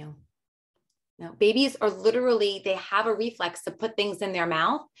 No, babies are literally, they have a reflex to put things in their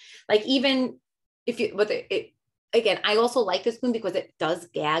mouth. Like even if you, again, I also like the spoon because it does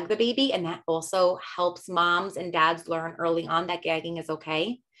gag the baby, and that also helps moms and dads learn early on that gagging is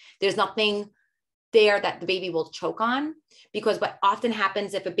okay. There's nothing there that the baby will choke on, because what often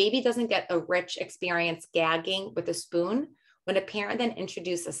happens if a baby doesn't get a rich experience gagging with a spoon, when a parent then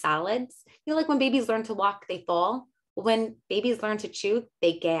introduces solids, like when babies learn to walk, they fall. When babies learn to chew,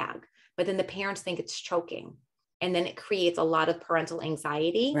 they gag, but then the parents think it's choking. And then it creates a lot of parental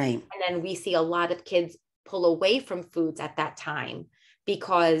anxiety. Right. And then we see a lot of kids pull away from foods at that time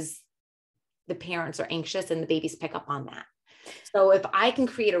because the parents are anxious and the babies pick up on that. So if I can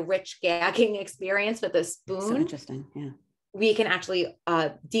create a rich gagging experience with a spoon, so interesting. Yeah. We can actually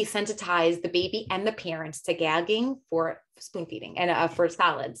desensitize the baby and the parents to gagging for spoon feeding and for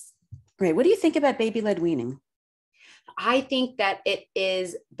solids. Great. What do you think about baby-led weaning? I think that it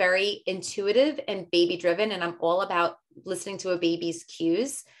is very intuitive and baby-driven, and I'm all about listening to a baby's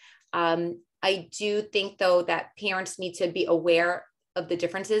cues. I do think, though, that parents need to be aware of the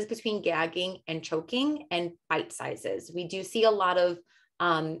differences between gagging and choking and bite sizes. We do see a lot of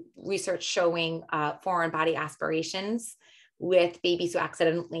research showing foreign body aspirations with babies who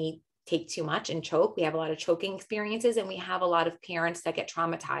accidentally take too much and choke. We have a lot of choking experiences, and we have a lot of parents that get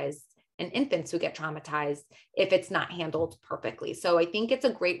traumatized and infants who get traumatized if it's not handled perfectly. So I think it's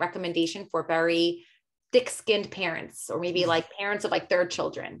a great recommendation for very thick-skinned parents, or maybe like parents of like third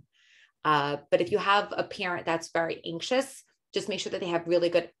children. But if you have a parent that's very anxious, just make sure that they have really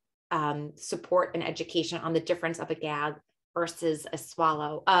good support and education on the difference of a gag versus a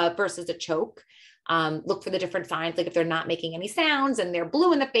swallow, versus a choke. Look for the different signs. Like if they're not making any sounds and they're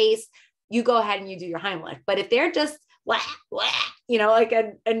blue in the face, you go ahead and you do your Heimlich. But if they're just wah, wah, like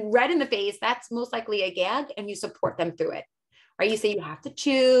and red in the face, that's most likely a gag, and you support them through it. Right? You say you have to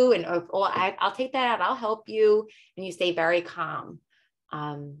chew, and I'll take that out. I'll help you, and you stay very calm.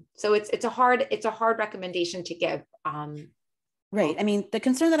 So it's a hard recommendation to give. Right. I mean, the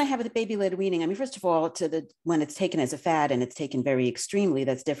concern that I have with the baby-led weaning, I mean, first of all, when it's taken as a fad and it's taken very extremely,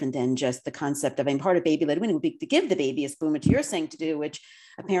 that's different than just the concept of, I mean, part of baby-led weaning would be to give the baby a spoon, which you're saying to do, which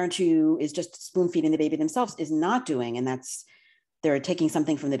a parent who is just spoon feeding the baby themselves is not doing. And they're taking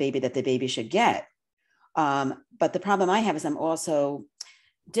something from the baby that the baby should get. But the problem I have is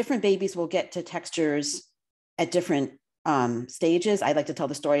different babies will get to textures at different stages. I like to tell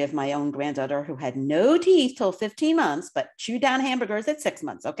the story of my own granddaughter who had no teeth till 15 months, but chewed down hamburgers at 6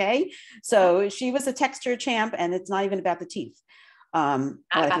 months. Okay. So she was a texture champ, and it's not even about the teeth. A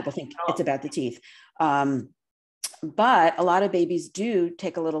lot of people think it's about the teeth. But a lot of babies do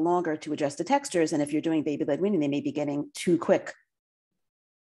take a little longer to adjust to textures. And if you're doing baby-led weaning, they may be getting too quick.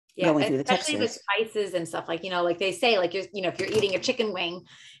 Going through the especially textures. with spices and stuff, like they say, like if you're eating a chicken wing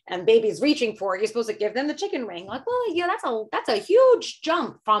and baby's reaching for it, you're supposed to give them the chicken wing. Like, well, that's a huge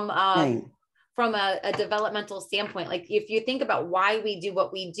jump from a developmental standpoint. Like if you think about why we do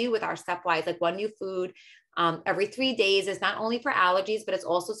what we do with our stepwise, like one new food every 3 days is not only for allergies, but it's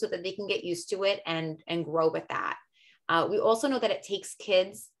also so that they can get used to it and grow with that. We also know that it takes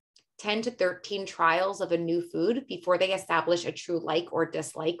kids 10 to 13 trials of a new food before they establish a true like or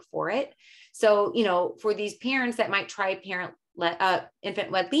dislike for it. So, for these parents that might try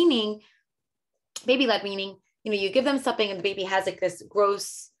infant-led weaning, baby-led weaning, you give them something and the baby has like this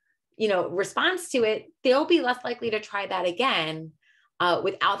gross, response to it, they'll be less likely to try that again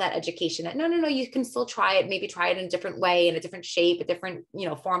without that education that no, you can still try it, maybe try it in a different way, in a different shape, a different,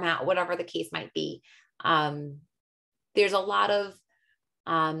 format, whatever the case might be. There's a lot of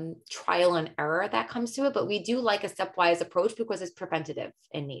trial and error that comes to it, but we do like a stepwise approach because it's preventative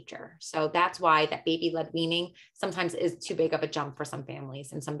in nature. So that's why that baby-led weaning sometimes is too big of a jump for some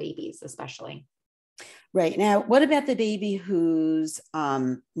families and some babies, especially. Right. Now, what about the baby who's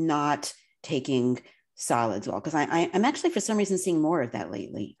not taking solids well? Because I'm actually, for some reason, seeing more of that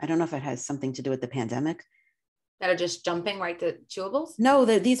lately. I don't know if it has something to do with the pandemic. That are just jumping right to chewables? No,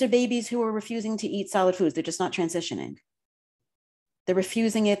 these are babies who are refusing to eat solid foods. They're just not transitioning. They're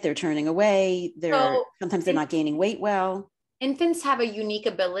refusing it. They're turning away. Sometimes they're not gaining weight well. Infants have a unique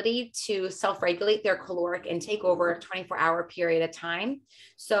ability to self-regulate their caloric intake over a 24-hour period of time.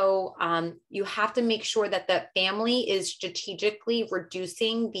 So you have to make sure that the family is strategically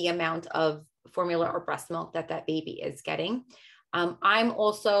reducing the amount of formula or breast milk that baby is getting. I'm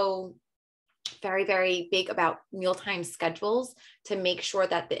also very, very big about mealtime schedules to make sure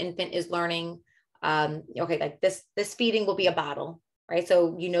that the infant is learning Okay, like this feeding will be a bottle, right?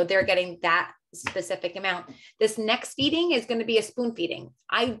 So, they're getting that specific amount. This next feeding is going to be a spoon feeding.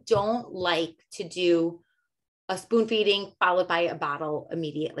 I don't like to do a spoon feeding followed by a bottle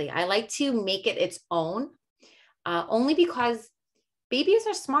immediately. I like to make it its own, only because babies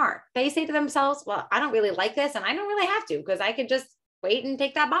are smart. They say to themselves, well, I don't really like this and I don't really have to, because I could just wait and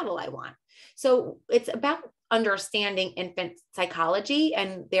take that bottle I want. So it's about understanding infant psychology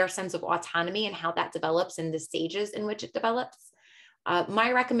and their sense of autonomy and how that develops and the stages in which it develops.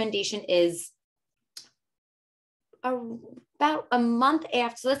 My recommendation is about a month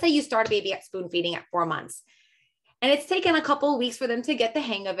after. So let's say you start a baby at spoon feeding at 4 months, and it's taken a couple of weeks for them to get the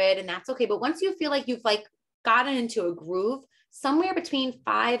hang of it, and that's okay. But once you feel like you've gotten into a groove, somewhere between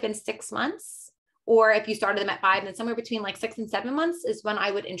 5 and 6 months, or if you started them at 5, then somewhere between 6 and 7 months is when I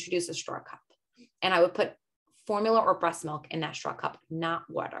would introduce a straw cup. And I would put formula or breast milk in that straw cup, not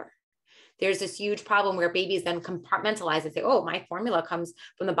water. There's this huge problem where babies then compartmentalize and say, oh, my formula comes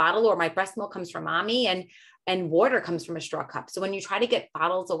from the bottle, or my breast milk comes from mommy, and water comes from a straw cup. So when you try to get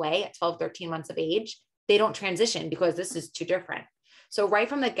bottles away at 12, 13 months of age, they don't transition because this is too different. So right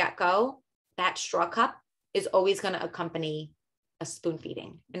from the get-go, that straw cup is always going to accompany a spoon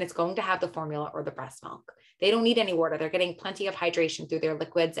feeding, and it's going to have the formula or the breast milk. They don't need any water. They're getting plenty of hydration through their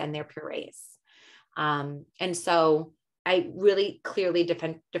liquids and their purees. And so I really clearly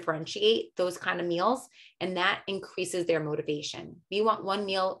differentiate those kind of meals, and that increases their motivation. We want one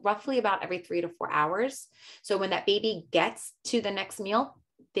meal roughly about every 3 to 4 hours. So when that baby gets to the next meal,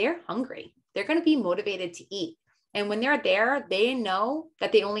 they're hungry. They're going to be motivated to eat. And when they're there, they know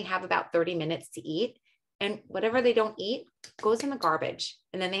that they only have about 30 minutes to eat, and whatever they don't eat goes in the garbage.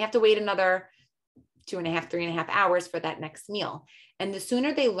 And then they have to wait another 2.5, 3.5 hours for that next meal. And the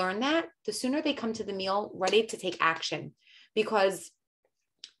sooner they learn that, the sooner they come to the meal ready to take action, because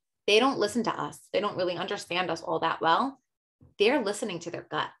they don't listen to us. They don't really understand us all that well. They're listening to their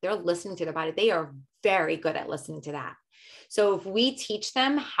gut. They're listening to their body. They are very good at listening to that. So if we teach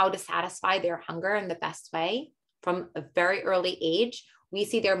them how to satisfy their hunger in the best way from a very early age, we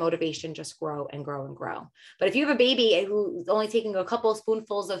see their motivation just grow and grow and grow. But if you have a baby who's only taking a couple of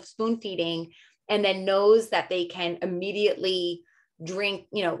spoonfuls of spoon feeding and then knows that they can immediately drink,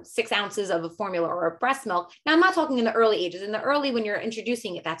 6 ounces of a formula or a breast milk. Now, I'm not talking in the early ages. In the early, when you're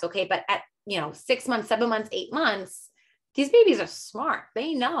introducing it, that's okay. But at, 6 months, 7 months, 8 months, these babies are smart.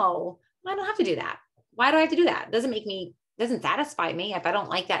 They know, I don't have to do that. Why do I have to do that? It doesn't satisfy me if I don't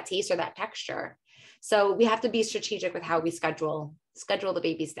like that taste or that texture. So we have to be strategic with how we schedule the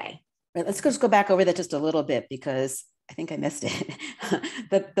baby's day. Right, let's just go back over that just a little bit, because I think I missed it.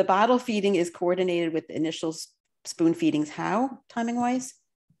 The bottle feeding is coordinated with the initial spoon feedings. How, timing wise?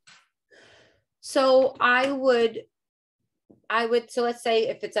 So I would, so let's say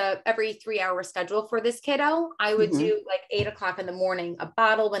if it's a every 3-hour schedule for this kiddo, I would do 8 o'clock in the morning, a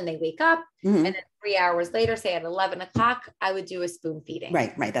bottle when they wake up. And then 3 hours later, say at 11 o'clock, I would do a spoon feeding.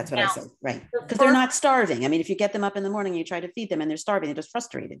 Right. That's what I said. Right. Because they're not starving. I mean, if you get them up in the morning, you try to feed them and they're starving, they're just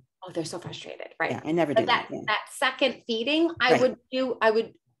frustrated. Oh, they're so frustrated. Right. Yeah, I never do that. That second feeding, I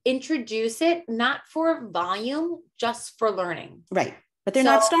would introduce it, not for volume, just for learning. Right. But they're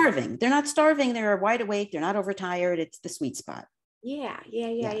not starving. They're not starving. They're wide awake. They're not overtired. It's the sweet spot. Yeah.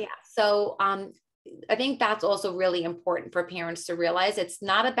 So I think that's also really important for parents to realize. It's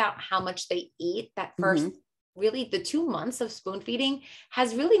not about how much they eat. That first, really the 2 months of spoon feeding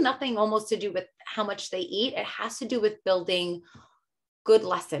has really nothing almost to do with how much they eat. It has to do with building good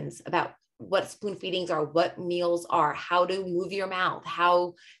lessons about what spoon feedings are, what meals are, how to move your mouth,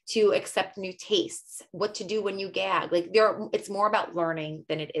 how to accept new tastes, what to do when you gag. It's more about learning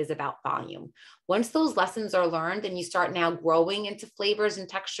than it is about volume. Once those lessons are learned and you start now growing into flavors and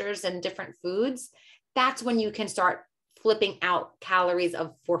textures and different foods, that's when you can start flipping out calories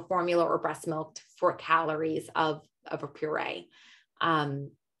for formula or breast milk for calories of a puree.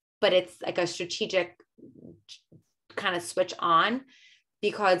 But it's like a strategic kind of switch on,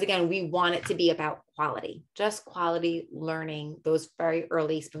 because again, we want it to be about quality, just quality learning, those very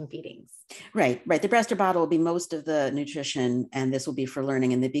early spoon feedings. Right. The breast or bottle will be most of the nutrition, and this will be for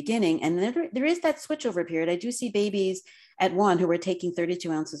learning in the beginning. And there is that switchover period. I do see babies at 1 who are taking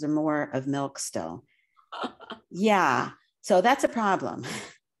 32 ounces or more of milk still. Yeah. So that's a problem.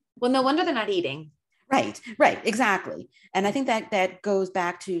 Well, no wonder they're not eating. Right, exactly. And I think that goes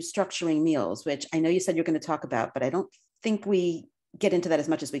back to structuring meals, which I know you said you're going to talk about, but I don't think we get into that as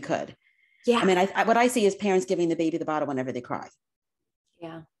much as we could. Yeah. I mean, what I see is parents giving the baby the bottle whenever they cry.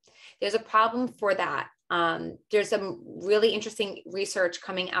 Yeah. There's a problem for that. There's some really interesting research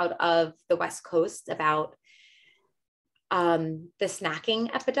coming out of the West Coast about the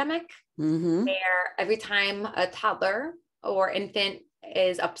snacking epidemic, where every time a toddler or infant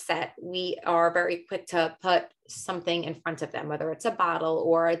is upset, we are very quick to put something in front of them, whether it's a bottle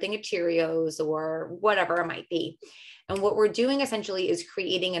or a thing of Cheerios or whatever it might be. And what we're doing essentially is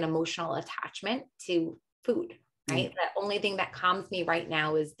creating an emotional attachment to food, right? The only thing that calms me right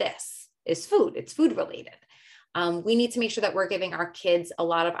now is food. It's food related. We need to make sure that we're giving our kids a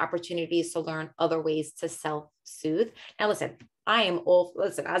lot of opportunities to learn other ways to self-soothe. Now, listen,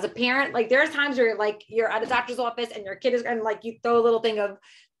 as a parent, like there's times where you're at a doctor's office and your kid is, and like you throw a little thing of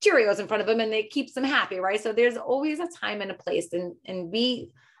Cheerios in front of them and it keeps them happy, right? So there's always a time and a place.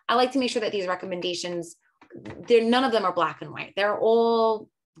 I like to make sure that these recommendations, none of them are black and white. They're all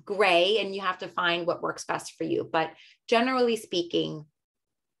gray, and you have to find what works best for you. But generally speaking,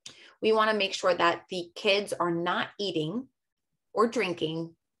 we want to make sure that the kids are not eating or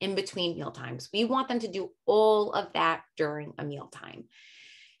drinking in between meal times. We want them to do all of that during a mealtime.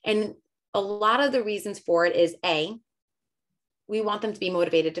 And a lot of the reasons for it is we want them to be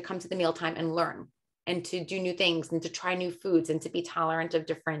motivated to come to the mealtime and learn and to do new things and to try new foods and to be tolerant of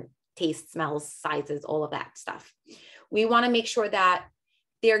different tastes, smells, sizes, all of that stuff. We want to make sure that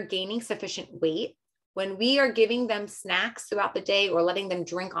they're gaining sufficient weight. When we are giving them snacks throughout the day or letting them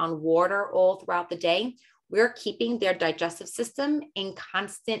drink on water all throughout the day, we're keeping their digestive system in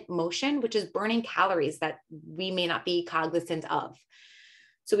constant motion, which is burning calories that we may not be cognizant of.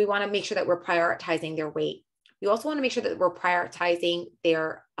 So we want to make sure that we're prioritizing their weight. We also want to make sure that we're prioritizing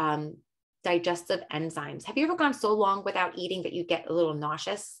their digestive enzymes. Have you ever gone so long without eating that you get a little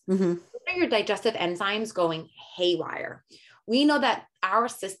nauseous? What are your digestive enzymes going haywire? We know that our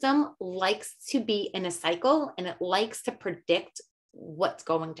system likes to be in a cycle and it likes to predict what's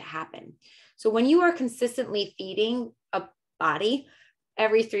going to happen. So when you are consistently feeding a body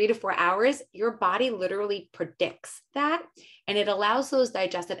every 3 to 4 hours, your body literally predicts that, and it allows those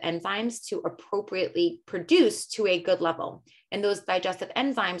digestive enzymes to appropriately produce to a good level. And those digestive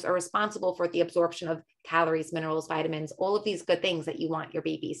enzymes are responsible for the absorption of calories, minerals, vitamins, all of these good things that you want your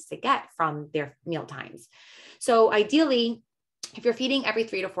babies to get from their meal times. So ideally, if you're feeding every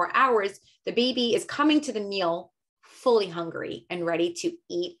 3 to 4 hours, the baby is coming to the meal fully hungry and ready to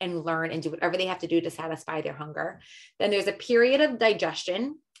eat and learn and do whatever they have to do to satisfy their hunger. Then there's a period of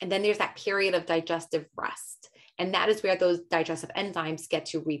digestion, and then there's that period of digestive rest. And that is where those digestive enzymes get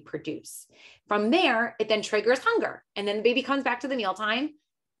to reproduce. From there, it then triggers hunger. And then the baby comes back to the mealtime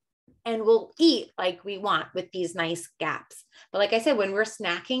and we'll eat like we want with these nice gaps. But like I said, when we're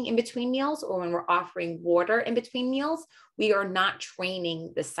snacking in between meals or when we're offering water in between meals, we are not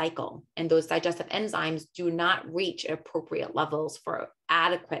training the cycle, and those digestive enzymes do not reach appropriate levels for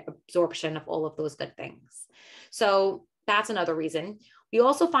adequate absorption of all of those good things. So that's another reason. We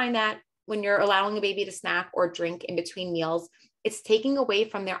also find that when you're allowing a baby to snack or drink in between meals, it's taking away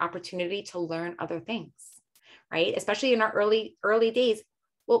from their opportunity to learn other things, right? Especially in our early days.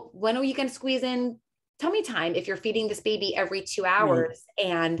 Well, when are you going to squeeze in tummy time if you're feeding this baby every 2 hours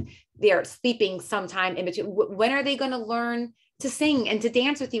and they're sleeping sometime in between? When are they going to learn to sing and to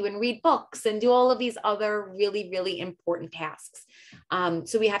dance with you and read books and do all of these other really, really important tasks?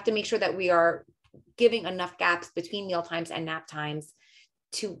 So we have to make sure that we are giving enough gaps between meal times and nap times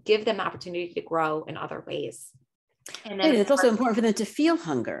to give them the opportunity to grow in other ways. And then it's also important for them to feel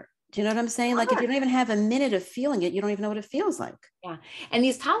hunger. Do you know what I'm saying? Like if you don't even have a minute of feeling it, you don't even know what it feels like. Yeah. And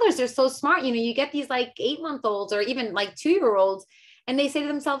these toddlers are so smart. You know, you get these like 8-month-olds or even like 2-year-olds, and they say to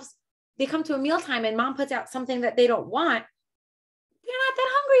themselves, they come to a mealtime and mom puts out something that they don't want. They're not that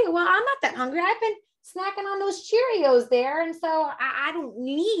hungry. Well, I'm not that hungry. I've been snacking on those Cheerios there. And so I don't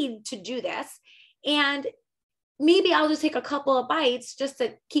need to do this. And maybe I'll just take a couple of bites just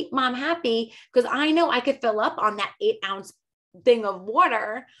to keep mom happy, because I know I could fill up on that 8-ounce thing of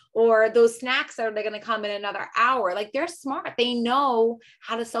water, or those snacks are going to come in another hour. Like they're smart. They know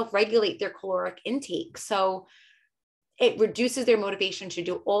how to self-regulate their caloric intake. So it reduces their motivation to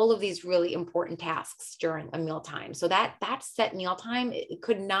do all of these really important tasks during a mealtime. So that set mealtime, it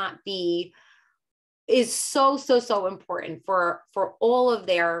could not be, is so important for all of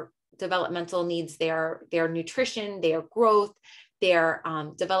their developmental needs, their nutrition, their growth, their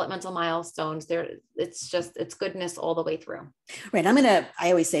developmental milestones. It's goodness all the way through. Right. I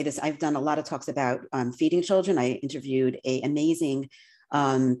always say this, I've done a lot of talks about feeding children. I interviewed an amazing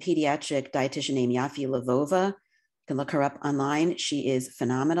pediatric dietitian named Yafi Lavova. You can look her up online. She is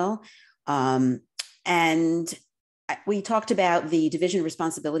phenomenal. And we talked about the division of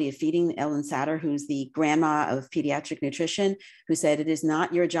responsibility of feeding. Ellen Satter, who's the grandma of pediatric nutrition, who said it is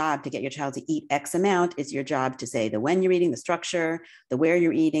not your job to get your child to eat X amount. It's your job to say the when you're eating, the structure, the where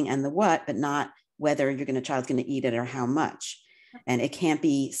you're eating, and the what, but not whether child's going to eat it or how much. And it can't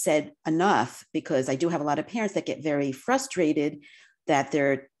be said enough, because I do have a lot of parents that get very frustrated that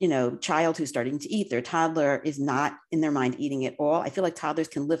their, child who's starting to eat, their toddler, is not in their mind eating at all. I feel like toddlers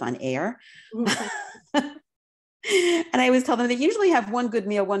can live on air. And I always tell them they usually have one good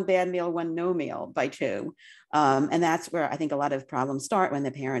meal, one bad meal, one no meal by two. And that's where I think a lot of problems start, when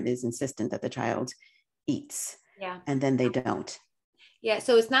the parent is insistent that the child eats. Yeah. And then they don't. Yeah.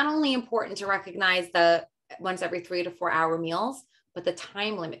 So it's not only important to recognize the once every 3 to 4 hour meals, but the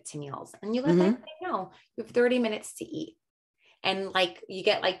time limit to meals. And you let them know you have 30 minutes to eat. And you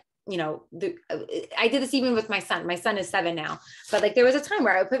get I did this even with my son. My son is 7 now, but there was a time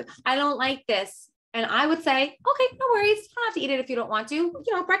where I would put, I don't like this. And I would say, okay, no worries. You don't have to eat it if you don't want to.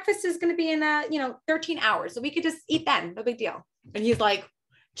 Breakfast is going to be in 13 hours. So we could just eat then. No big deal. And he's like,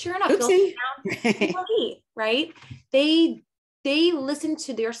 sure enough, they'll sit down, they'll eat, right? They listen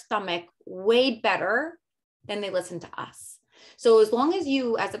to their stomach way better than they listen to us. So as long as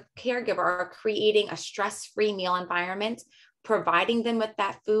you, as a caregiver, are creating a stress-free meal environment, providing them with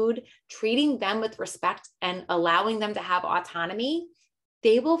that food, treating them with respect, and allowing them to have autonomy,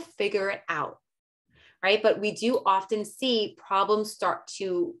 they will figure it out. Right. But we do often see problems start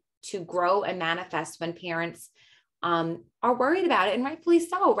to grow and manifest when parents are worried about it, and rightfully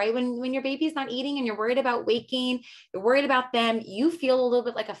so, right? When your baby's not eating and you're worried about waking, you're worried about them, you feel a little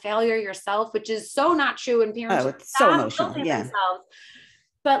bit like a failure yourself, which is so not true. And parents it's so emotional. Yeah. Themselves.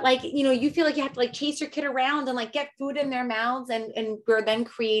 But you feel like you have to chase your kid around and get food in their mouths, and we're then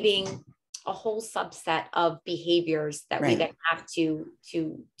creating a whole subset of behaviors that we then have to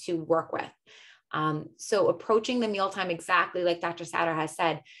work with. So approaching the mealtime exactly like Dr. Satter has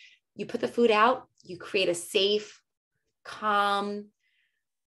said, you put the food out, you create a safe, calm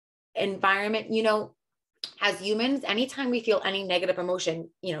environment. As humans, anytime we feel any negative emotion,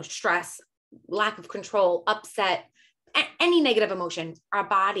 stress, lack of control, upset, any negative emotion, our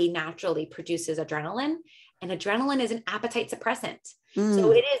body naturally produces adrenaline, and adrenaline is an appetite suppressant.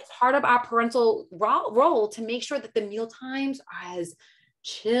 So it is part of our parental role to make sure that the meal times are as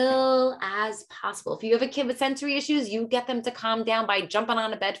chill as possible. If you have a kid with sensory issues, you get them to calm down by jumping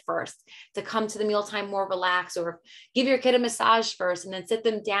on a bed first, to come to the mealtime more relaxed, or give your kid a massage first and then sit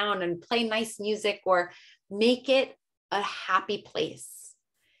them down and play nice music, or make it a happy place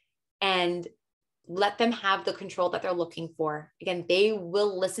and let them have the control that they're looking for. Again, they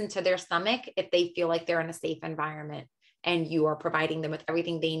will listen to their stomach if they feel like they're in a safe environment, and you are providing them with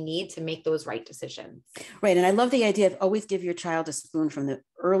everything they need to make those right decisions. Right. And I love the idea of always give your child a spoon from the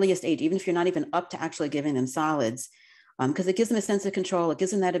earliest age, even if you're not even up to actually giving them solids, because it gives them a sense of control. It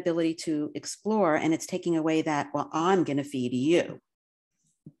gives them that ability to explore, and it's taking away that, well, I'm going to feed you.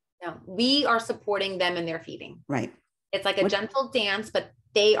 No, we are supporting them in their feeding. Right. It's like a gentle dance, but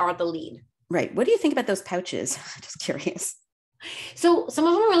they are the lead. Right. What do you think about those pouches? Just curious. So some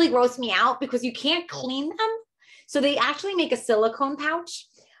of them really gross me out because you can't clean them. So they actually make a silicone pouch.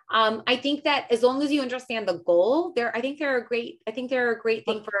 I think that as long as you understand the goal, I think they're a great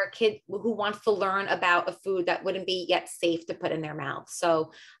thing for a kid who wants to learn about a food that wouldn't be yet safe to put in their mouth.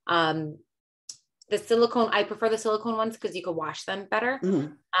 So the silicone, I prefer the silicone ones because you can wash them better.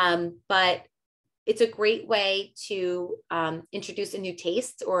 But it's a great way to introduce a new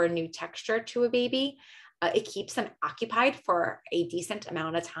taste or a new texture to a baby. It keeps them occupied for a decent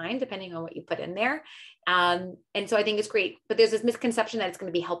amount of time, depending on what you put in there. And so I think it's great, but there's this misconception that it's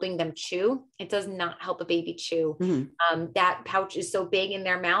going to be helping them chew. It does not help a baby chew. That pouch is so big in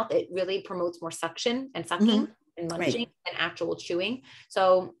their mouth. It really promotes more suction and sucking and munching than actual chewing.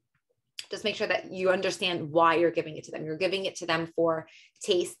 So just make sure that you understand why you're giving it to them. You're giving it to them for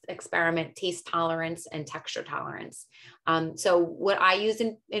taste experiment, taste tolerance, and texture tolerance. So what I used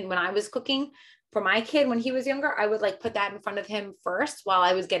in when I was cooking for my kid, when he was younger, I would put that in front of him first while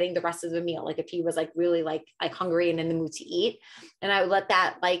I was getting the rest of the meal. If he was really hungry and in the mood to eat, and I would let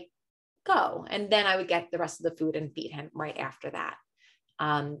that go. And then I would get the rest of the food and feed him right after that.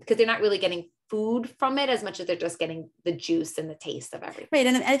 Because they're not really getting food from it as much as they're just getting the juice and the taste of everything. Right.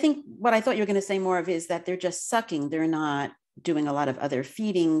 And I think what I thought you were going to say more of is that they're just sucking. They're not doing a lot of other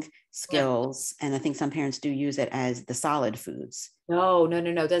feeding skills. Yeah. And I think some parents do use it as the solid foods. No.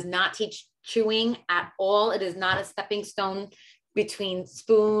 Does not teach chewing at all. It is not a stepping stone between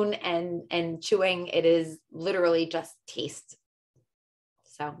spoon and chewing. It is literally just taste.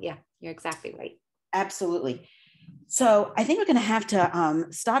 So yeah, you're exactly right. Absolutely. So I think we're going to have to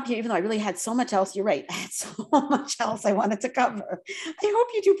stop here, even though I really had so much else. You're right. I had so much else I wanted to cover. I hope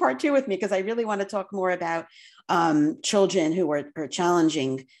you do part 2 with me, because I really want to talk more about children who are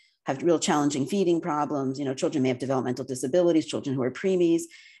challenging, have real challenging feeding problems. Children may have developmental disabilities, children who are preemies,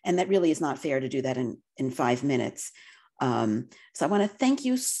 And that really is not fair to do that in 5 minutes. So I want to thank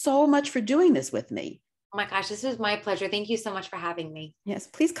you so much for doing this with me. Oh my gosh, this was my pleasure. Thank you so much for having me. Yes,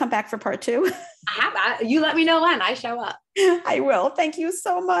 please come back for part 2. You let me know when I show up. I will. Thank you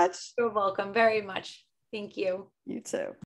so much. You're welcome very much. Thank you. You too.